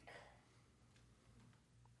pruning.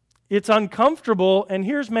 It's uncomfortable, and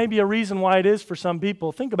here's maybe a reason why it is for some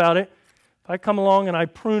people. Think about it. If I come along and I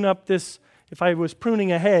prune up this, if I was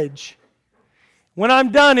pruning a hedge, when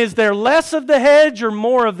I'm done, is there less of the hedge or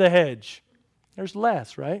more of the hedge? There's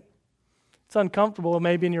less, right? It's uncomfortable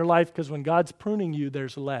maybe in your life because when God's pruning you,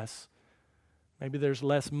 there's less. Maybe there's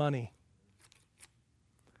less money.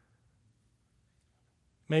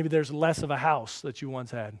 Maybe there's less of a house that you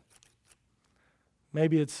once had.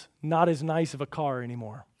 Maybe it's not as nice of a car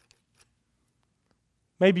anymore.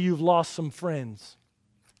 Maybe you've lost some friends.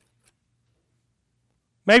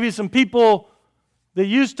 Maybe some people that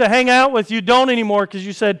used to hang out with you don't anymore because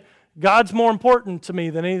you said, God's more important to me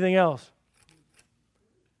than anything else.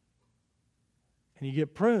 And you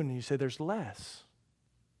get pruned and you say, there's less.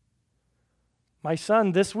 My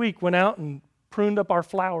son this week went out and pruned up our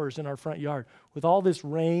flowers in our front yard. With all this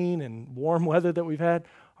rain and warm weather that we've had,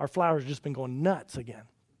 our flowers have just been going nuts again.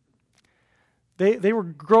 They were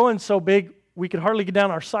growing so big, we could hardly get down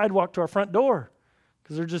our sidewalk to our front door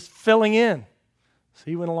because they're just filling in. So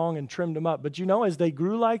he went along and trimmed them up. But you know, as they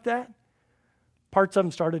grew like that, parts of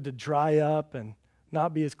them started to dry up and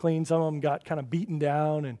not be as clean. Some of them got kind of beaten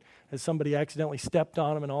down and as somebody accidentally stepped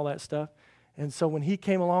on them and all that stuff. And so when he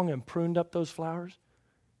came along and pruned up those flowers,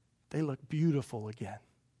 they looked beautiful again.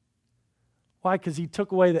 Why? Because he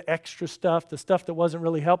took away the extra stuff, the stuff that wasn't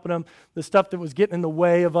really helping them, the stuff that was getting in the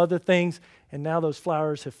way of other things, and now those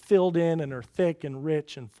flowers have filled in and are thick and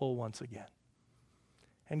rich and full once again.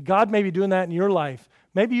 And God may be doing that in your life.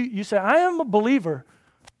 Maybe you say, I am a believer,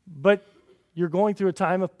 but you're going through a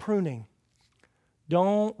time of pruning.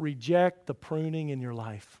 Don't reject the pruning in your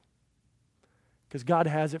life, because God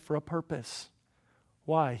has it for a purpose.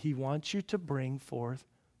 Why? He wants you to bring forth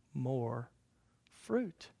more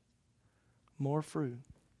fruit. More fruit.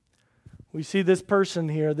 We see this person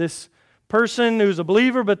here, this person who's a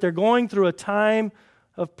believer, but they're going through a time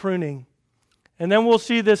of pruning. And then we'll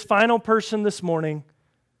see this final person this morning,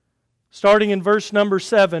 starting in verse number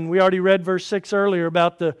 7. We already read verse 6 earlier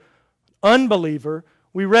about the unbeliever.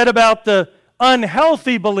 We read about the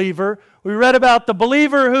unhealthy believer. We read about the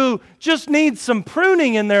believer who just needs some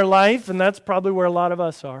pruning in their life, and that's probably where a lot of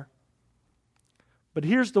us are. But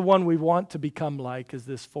here's the one we want to become like, is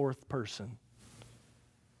this fourth person.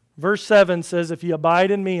 Verse 7 says, if ye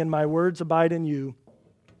abide in me and my words abide in you,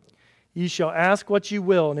 ye shall ask what ye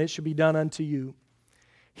will, and it shall be done unto you.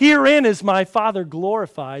 Herein is my Father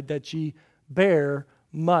glorified, that ye bear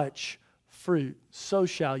much fruit. So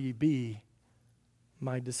shall ye be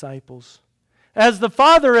my disciples. As the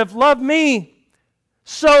Father hath loved me,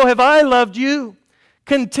 so have I loved you.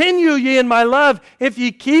 Continue ye in my love. If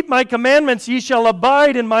ye keep my commandments, ye shall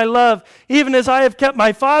abide in my love, even as I have kept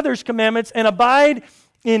my Father's commandments and abide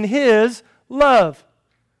in his love.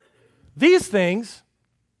 These things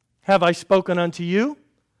have I spoken unto you,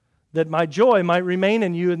 that my joy might remain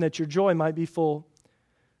in you, and that your joy might be full.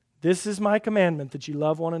 This is my commandment, that ye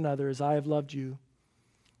love one another as I have loved you.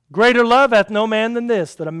 Greater love hath no man than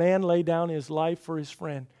this, that a man lay down his life for his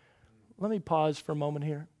friend. Let me pause for a moment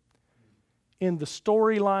here. In the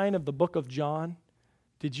storyline of the book of John,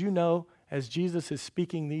 did you know, as Jesus is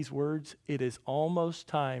speaking these words, it is almost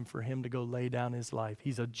time for him to go lay down his life.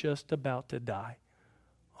 He's just about to die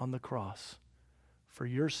on the cross for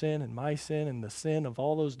your sin and my sin and the sin of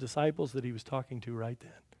all those disciples that he was talking to right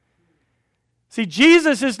then. See,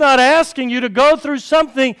 Jesus is not asking you to go through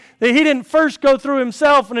something that he didn't first go through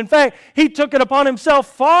himself. And in fact, he took it upon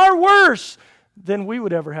himself far worse than we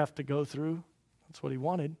would ever have to go through. That's what he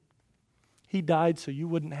wanted. He died so you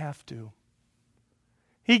wouldn't have to.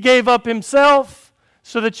 He gave up himself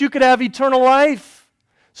so that you could have eternal life,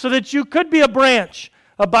 so that you could be a branch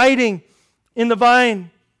abiding in the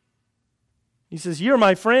vine. He says, ye are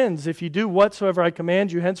my friends, if you do whatsoever I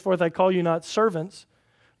command you. Henceforth I call you not servants.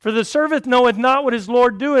 For the servant knoweth not what his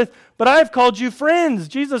Lord doeth, but I have called you friends.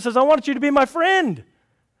 Jesus says, I want you to be my friend.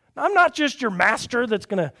 I'm not just your master that's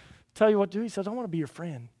going to tell you what to do. He says, I want to be your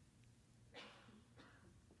friend.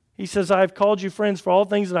 He says, I have called you friends, for all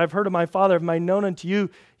things that I have heard of my Father have made known unto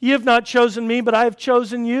you. Ye have not chosen me, but I have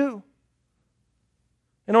chosen you,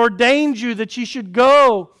 and ordained you that ye should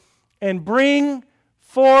go and bring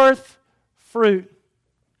forth fruit.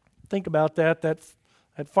 Think about that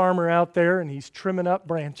farmer out there, and he's trimming up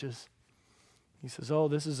branches. He says, oh,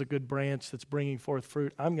 this is a good branch that's bringing forth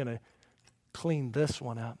fruit. I'm going to clean this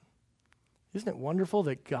one up. Isn't it wonderful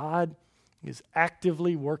that God is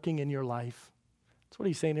actively working in your life? That's what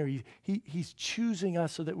he's saying here. He's choosing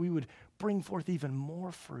us so that we would bring forth even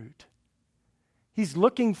more fruit. He's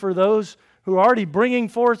looking for those who are already bringing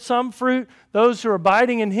forth some fruit, those who are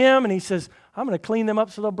abiding in him, and he says, I'm going to clean them up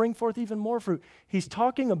so they'll bring forth even more fruit. He's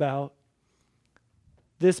talking about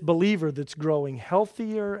this believer that's growing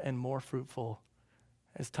healthier and more fruitful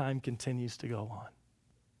as time continues to go on.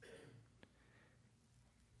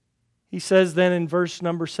 He says then in verse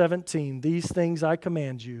number 17, these things I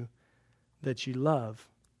command you, that you love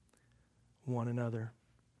one another.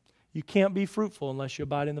 You can't be fruitful unless you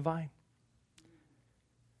abide in the vine.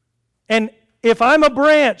 And if I'm a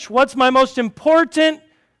branch, what's my most important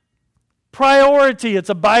priority? It's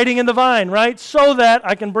abiding in the vine, right? So that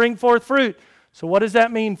I can bring forth fruit. So what does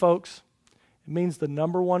that mean, folks? It means the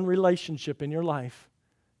number one relationship in your life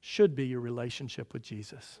should be your relationship with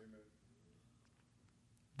Jesus.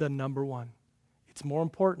 The number one. It's more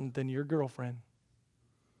important than your girlfriend.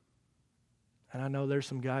 And I know there's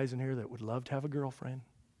some guys in here that would love to have a girlfriend.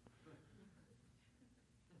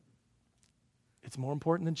 It's more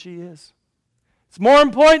important than she is. It's more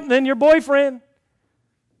important than your boyfriend.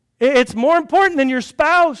 It's more important than your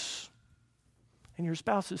spouse. And your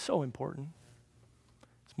spouse is so important.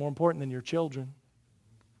 It's more important than your children.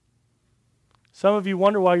 Some of you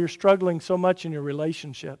wonder why you're struggling so much in your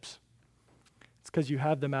relationships. It's because you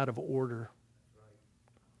have them out of order.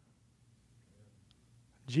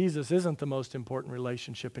 Jesus isn't the most important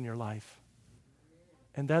relationship in your life.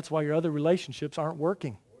 And that's why your other relationships aren't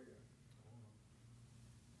working.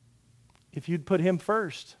 If you'd put Him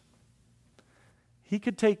first, He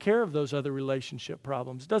could take care of those other relationship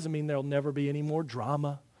problems. Doesn't mean there'll never be any more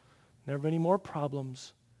drama, never any more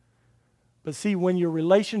problems. But see, when your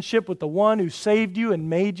relationship with the one who saved you and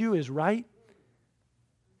made you is right,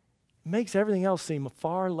 it makes everything else seem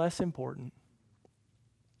far less important.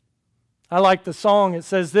 I like the song. It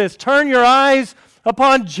says this: turn your eyes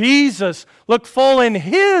upon Jesus. Look full in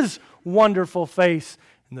His wonderful face,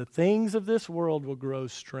 and the things of this world will grow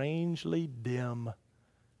strangely dim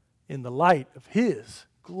in the light of His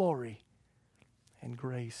glory and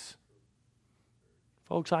grace.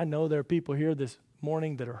 Folks, I know there are people here this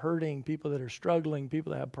morning that are hurting, people that are struggling,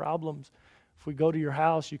 people that have problems. If we go to your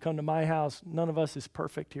house, you come to my house, none of us is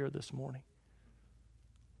perfect here this morning.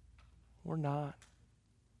 We're not.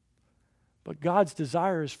 But God's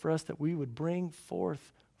desire is for us that we would bring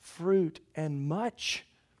forth fruit, and much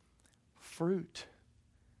fruit.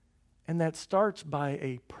 And that starts by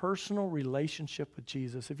a personal relationship with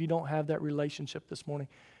Jesus. If you don't have that relationship this morning,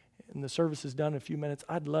 and the service is done in a few minutes,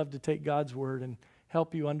 I'd love to take God's word and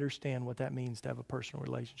help you understand what that means to have a personal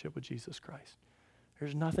relationship with Jesus Christ.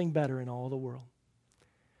 There's nothing better in all the world.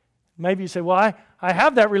 Maybe you say, well, I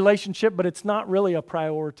have that relationship, but it's not really a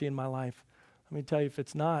priority in my life. Let me tell you, if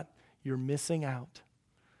it's not, you're missing out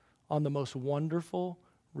on the most wonderful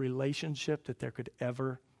relationship that there could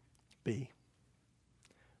ever be.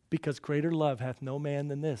 Because greater love hath no man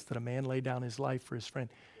than this, that a man lay down his life for his friend.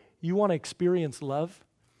 You want to experience love?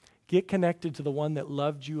 Get connected to the one that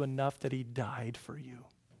loved you enough that He died for you.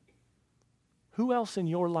 Who else in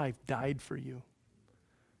your life died for you?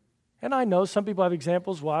 And I know some people have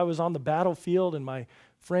examples. Well, I was on the battlefield and my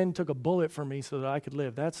friend took a bullet for me so that I could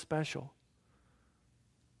live. That's special.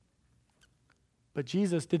 But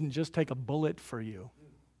Jesus didn't just take a bullet for you.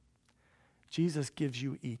 Jesus gives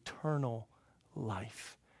you eternal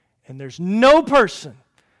life. And there's no person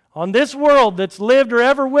on this world that's lived or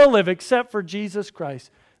ever will live except for Jesus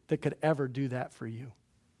Christ that could ever do that for you.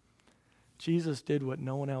 Jesus did what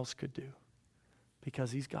no one else could do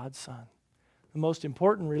because He's God's Son. The most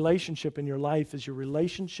important relationship in your life is your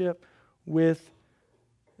relationship with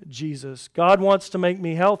Jesus. God wants to make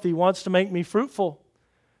me healthy. He wants to make me fruitful.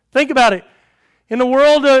 Think about it. In the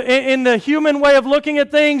world, in the human way of looking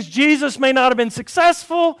at things, Jesus may not have been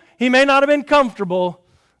successful. He may not have been comfortable,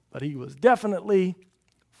 but He was definitely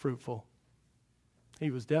fruitful.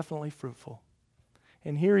 He was definitely fruitful.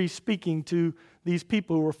 And here He's speaking to these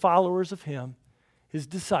people who were followers of Him, His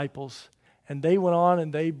disciples. And they went on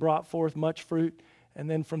and they brought forth much fruit. And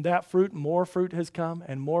then from that fruit, more fruit has come,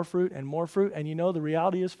 and more fruit, and more fruit. And you know, the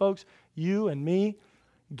reality is, folks, you and me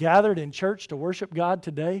gathered in church to worship God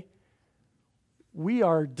today, we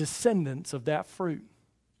are descendants of that fruit.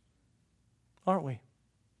 Aren't we?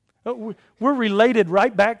 We're related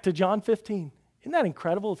right back to John 15. Isn't that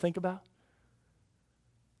incredible to think about?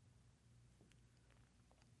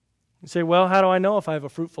 You say, well, how do I know if I have a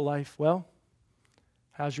fruitful life? Well,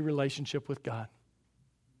 how's your relationship with God?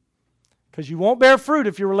 Because you won't bear fruit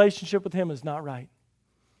if your relationship with Him is not right.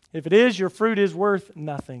 If it is, your fruit is worth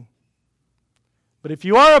nothing. But if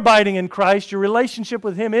you are abiding in Christ, your relationship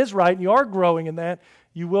with Him is right, and you are growing in that,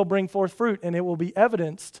 you will bring forth fruit, and it will be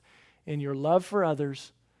evidenced in your love for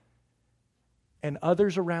others and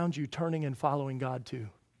others around you turning and following God too.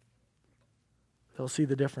 They'll see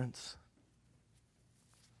the difference.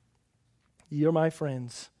 Ye are my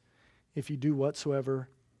friends if you do whatsoever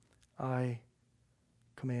I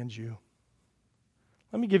command you.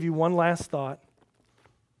 Let me give you one last thought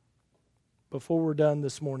before we're done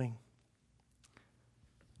this morning.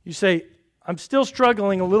 You say, I'm still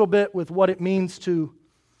struggling a little bit with what it means to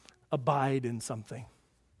abide in something.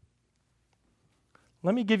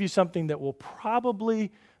 Let me give you something that will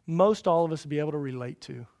probably most all of us be able to relate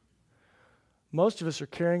to. Most of us are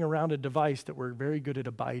carrying around a device that we're very good at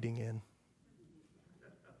abiding in.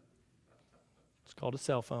 It's called a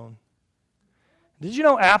cell phone. Did you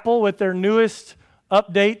know Apple, with their newest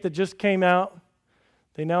update that just came out,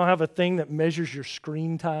 they now have a thing that measures your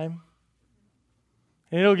screen time?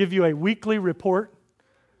 And it'll give you a weekly report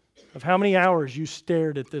of how many hours you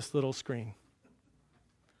stared at this little screen.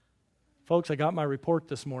 Folks, I got my report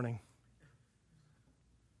this morning.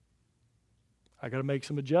 I got to make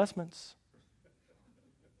some adjustments.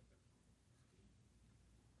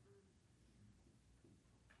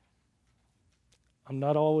 I'm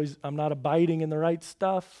not abiding in the right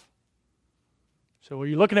stuff. So are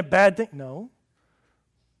you looking at bad things? No.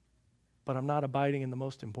 But I'm not abiding in the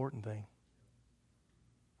most important thing.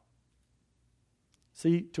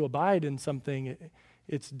 See, to abide in something,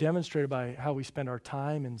 It's demonstrated by how we spend our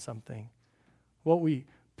time in something, what we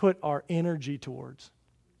put our energy towards.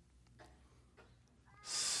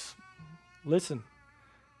 Listen,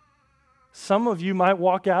 some of you might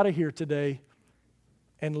walk out of here today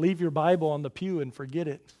and leave your Bible on the pew and forget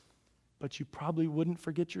it, but you probably wouldn't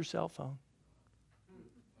forget your cell phone.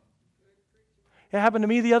 It happened to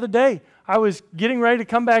me the other day. I was getting ready to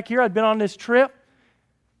come back here. I'd been on this trip,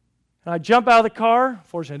 and I jump out of the car.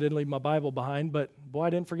 Fortunately, I didn't leave my Bible behind, but boy, I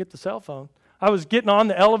didn't forget the cell phone. I was getting on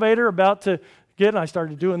the elevator, about to get, and I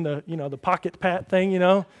started doing the pocket pat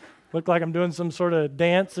thing, Looked like I'm doing some sort of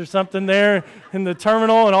dance or something there in the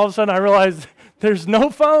terminal, and all of a sudden I realized there's no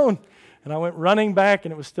phone. And I went running back,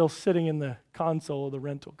 and it was still sitting in the console of the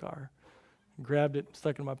rental car. I grabbed it,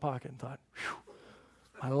 stuck it in my pocket, and thought, whew,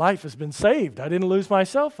 my life has been saved. I didn't lose my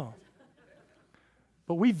cell phone.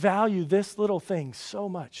 But we value this little thing so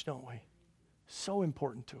much, don't we? So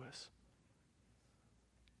important to us.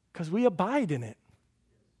 Because we abide in it.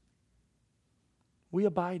 We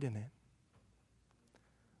abide in it.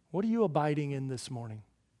 What are you abiding in this morning?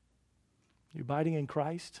 You abiding in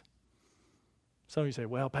Christ? Some of you say,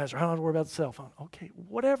 well, Pastor, I don't have to worry about the cell phone. Okay,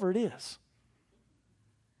 whatever it is.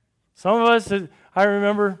 Some of us, I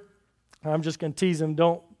remember, I'm just going to tease him,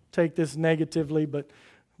 don't take this negatively, but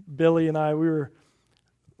Billy and I, we were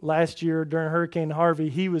last year during Hurricane Harvey,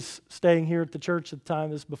 he was staying here at the church at the time.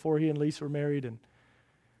 This is before he and Lisa were married, and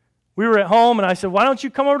we were at home, and I said, why don't you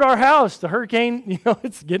come over to our house? The hurricane,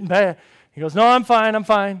 it's getting bad. He goes, no, I'm fine.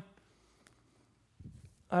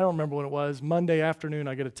 I don't remember when it was. Monday afternoon,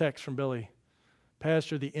 I get a text from Billy.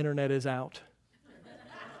 Pastor, the internet is out.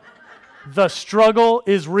 The struggle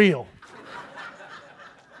is real.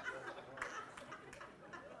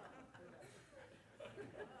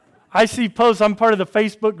 I see posts. I'm part of the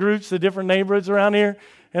Facebook groups, the different neighborhoods around here,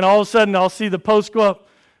 and all of a sudden I'll see the post go up.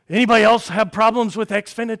 Anybody else have problems with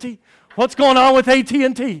Xfinity? What's going on with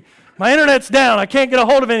AT&T? My internet's down. I can't get a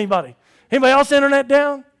hold of anybody. Anybody else internet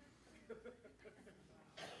down?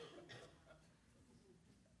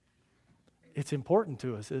 It's important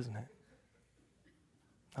to us, isn't it?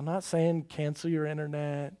 I'm not saying cancel your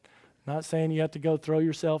internet. I'm not saying you have to go throw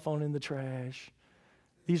your cell phone in the trash.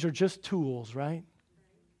 These are just tools, right?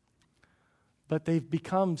 But they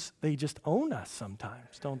just own us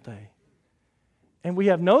sometimes, don't they? And we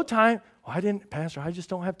have no time. Pastor, I just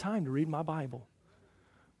don't have time to read my Bible.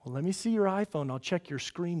 Well, let me see your iPhone. I'll check your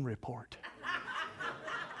screen report.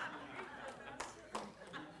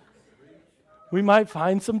 We might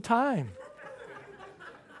find some time.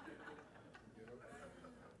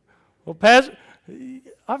 Well, Pastor,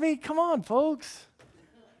 come on, folks.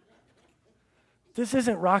 This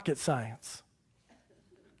isn't rocket science.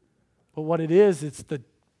 But what it is, it's the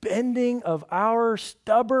bending of our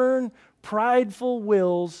stubborn, prideful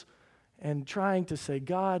wills and trying to say,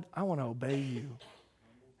 God, I want to obey you.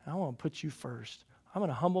 I want to put you first. I'm going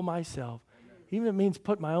to humble myself. Even if it means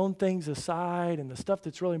put my own things aside and the stuff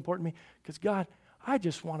that's really important to me. Because God, I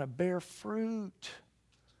just want to bear fruit.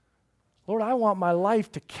 Lord, I want my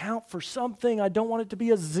life to count for something. I don't want it to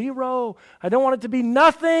be a zero. I don't want it to be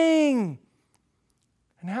nothing.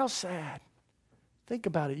 And how sad. Think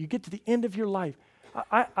about it. You get to the end of your life.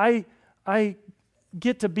 I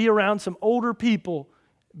get to be around some older people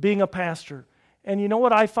being a pastor. And you know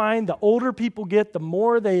what I find? The older people get, the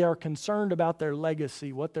more they are concerned about their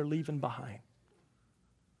legacy, what they're leaving behind.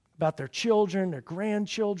 About their children, their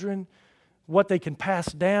grandchildren, what they can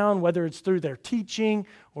pass down, whether it's through their teaching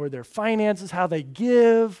or their finances, how they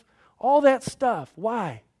give, all that stuff.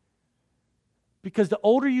 Why? Because the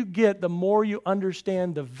older you get, the more you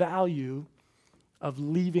understand the value of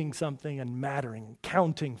leaving something and mattering,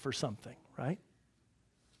 counting for something, right?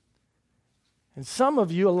 And some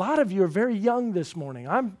of you, a lot of you are very young this morning.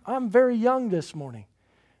 I'm very young this morning.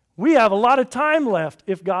 We have a lot of time left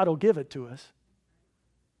if God will give it to us.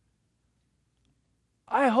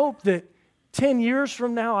 I hope that 10 years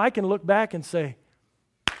from now I can look back and say,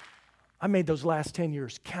 I made those last 10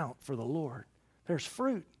 years count for the Lord. There's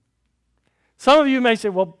fruit. Some of you may say,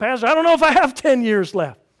 well, Pastor, I don't know if I have 10 years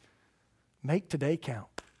left. Make today count.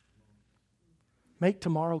 Make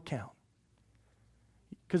tomorrow count.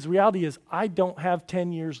 Because the reality is, I don't have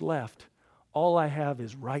 10 years left. All I have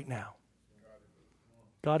is right now.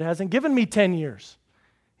 God hasn't given me 10 years.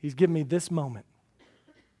 He's given me this moment.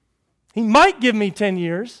 He might give me 10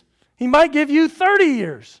 years. He might give you 30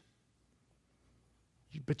 years.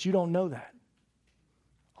 But you don't know that.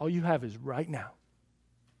 All you have is right now.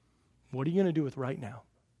 What are you going to do with right now?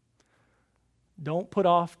 Don't put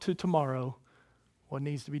off to tomorrow what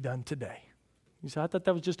needs to be done today. You say, I thought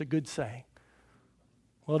that was just a good saying.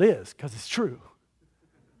 Well, it is, because it's true.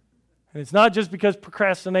 And it's not just because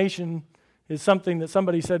procrastination is something that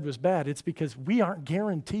somebody said was bad. It's because we aren't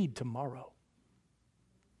guaranteed tomorrow.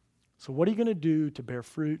 So what are you going to do to bear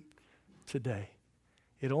fruit today?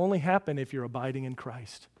 It'll only happen if you're abiding in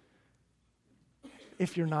Christ.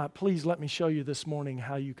 If you're not, please let me show you this morning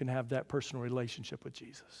how you can have that personal relationship with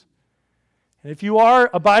Jesus. And if you are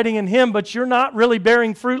abiding in Him, but you're not really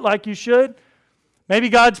bearing fruit like you should, maybe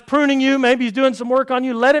God's pruning you, maybe He's doing some work on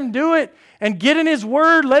you, let Him do it. And get in His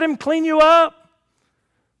Word, let Him clean you up.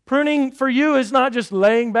 Pruning for you is not just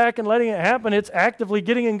laying back and letting it happen. It's actively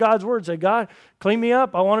getting in God's Word. Say, God, clean me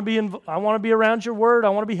up. I want to be around your Word. I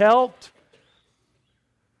want to be helped.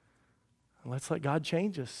 And let's let God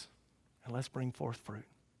change us. And let's bring forth fruit.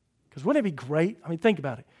 Because wouldn't it be great? I mean, think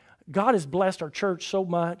about it. God has blessed our church so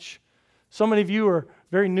much. So many of you are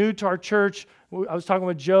very new to our church. I was talking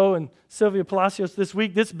with Joe and Sylvia Palacios this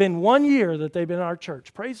week. This has been 1 year that they've been in our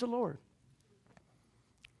church. Praise the Lord.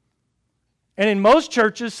 And in most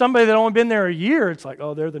churches, somebody that only been there a year, it's like,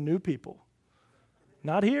 oh, they're the new people.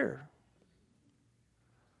 Not here.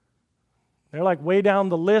 They're like way down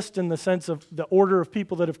the list in the sense of the order of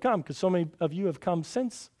people that have come, because so many of you have come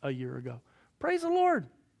since a year ago. Praise the Lord.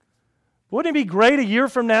 Wouldn't it be great a year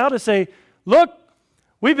from now to say, look,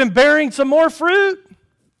 we've been bearing some more fruit?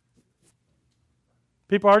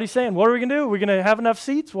 People are already saying, what are we going to do? Are we going to have enough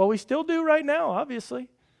seats? Well, we still do right now, obviously.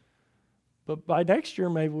 But by next year,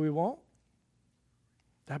 maybe we won't.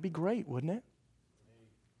 That'd be great, wouldn't it?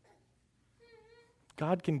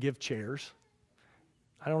 God can give chairs.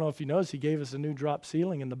 I don't know if you noticed, He gave us a new drop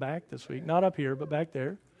ceiling in the back this week. Not up here, but back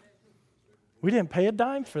there. We didn't pay a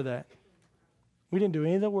dime for that. We didn't do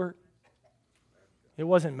any of the work. It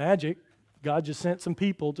wasn't magic. God just sent some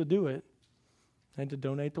people to do it and to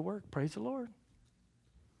donate the work. Praise the Lord.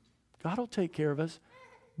 God will take care of us.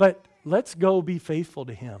 But let's go be faithful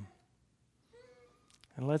to Him.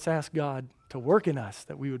 And let's ask God to work in us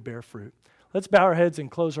that we would bear fruit. Let's bow our heads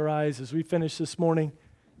and close our eyes as we finish this morning.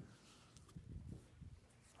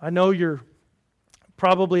 I know you're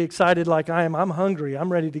probably excited like I am. I'm hungry.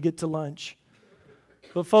 I'm ready to get to lunch.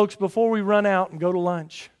 But folks, before we run out and go to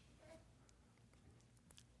lunch,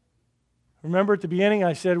 remember at the beginning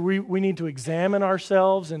I said we need to examine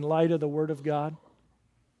ourselves in light of the Word of God.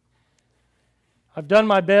 I've done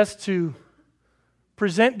my best to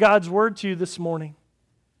present God's Word to you this morning.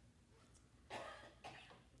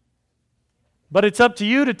 But it's up to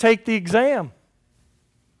you to take the exam.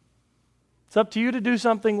 It's up to you to do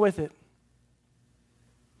something with it.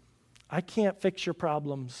 I can't fix your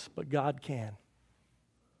problems, but God can.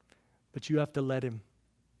 But you have to let Him.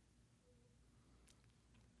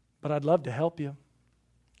 But I'd love to help you.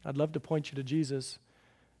 I'd love to point you to Jesus.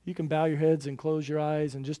 You can bow your heads and close your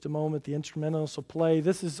eyes in just a moment. The instrumentals will play.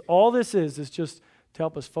 All this is just to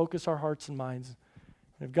help us focus our hearts and minds.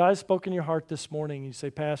 And if God has spoken in your heart this morning, you say,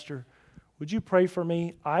 Pastor, would you pray for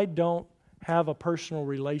me? I don't have a personal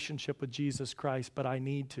relationship with Jesus Christ, but I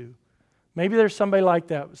need to. Maybe there's somebody like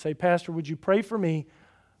that. Say, Pastor, would you pray for me?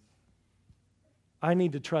 I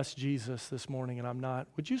need to trust Jesus this morning, and I'm not.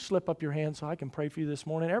 Would you slip up your hand so I can pray for you this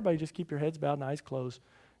morning? Everybody just keep your heads bowed and eyes closed.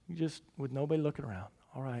 You just, with nobody looking around.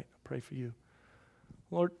 All right, I'll pray for you.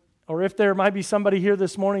 Lord, or if there might be somebody here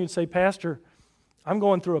this morning who'd say, Pastor, I'm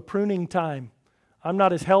going through a pruning time. I'm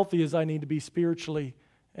not as healthy as I need to be spiritually,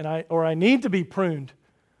 and I need to be pruned.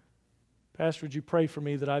 Pastor, would you pray for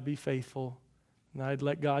me that I'd be faithful and I'd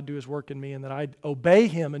let God do His work in me and that I'd obey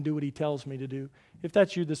Him and do what He tells me to do? If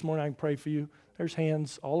that's you this morning, I can pray for you. There's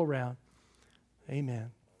hands all around.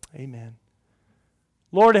 Amen. Amen.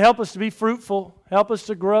 Lord, help us to be fruitful. Help us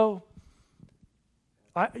to grow.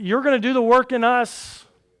 You're going to do the work in us,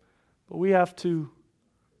 but we have to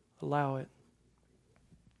allow it.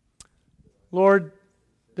 Lord,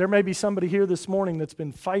 there may be somebody here this morning that's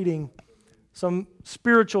been fighting some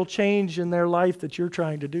spiritual change in their life that you're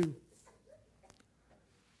trying to do.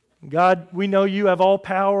 God, we know you have all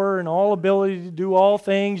power and all ability to do all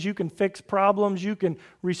things. You can fix problems. You can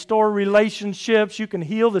restore relationships. You can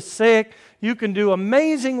heal the sick. You can do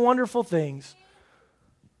amazing, wonderful things.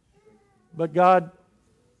 But God,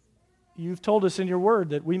 you've told us in your word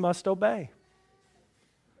that we must obey,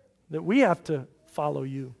 that we have to follow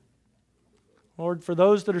you. Lord, for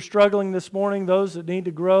those that are struggling this morning, those that need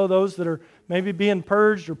to grow, those that are maybe being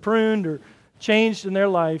purged or pruned or changed in their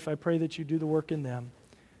life, I pray that you do the work in them.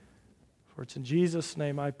 For it's in Jesus'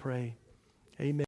 name I pray. Amen.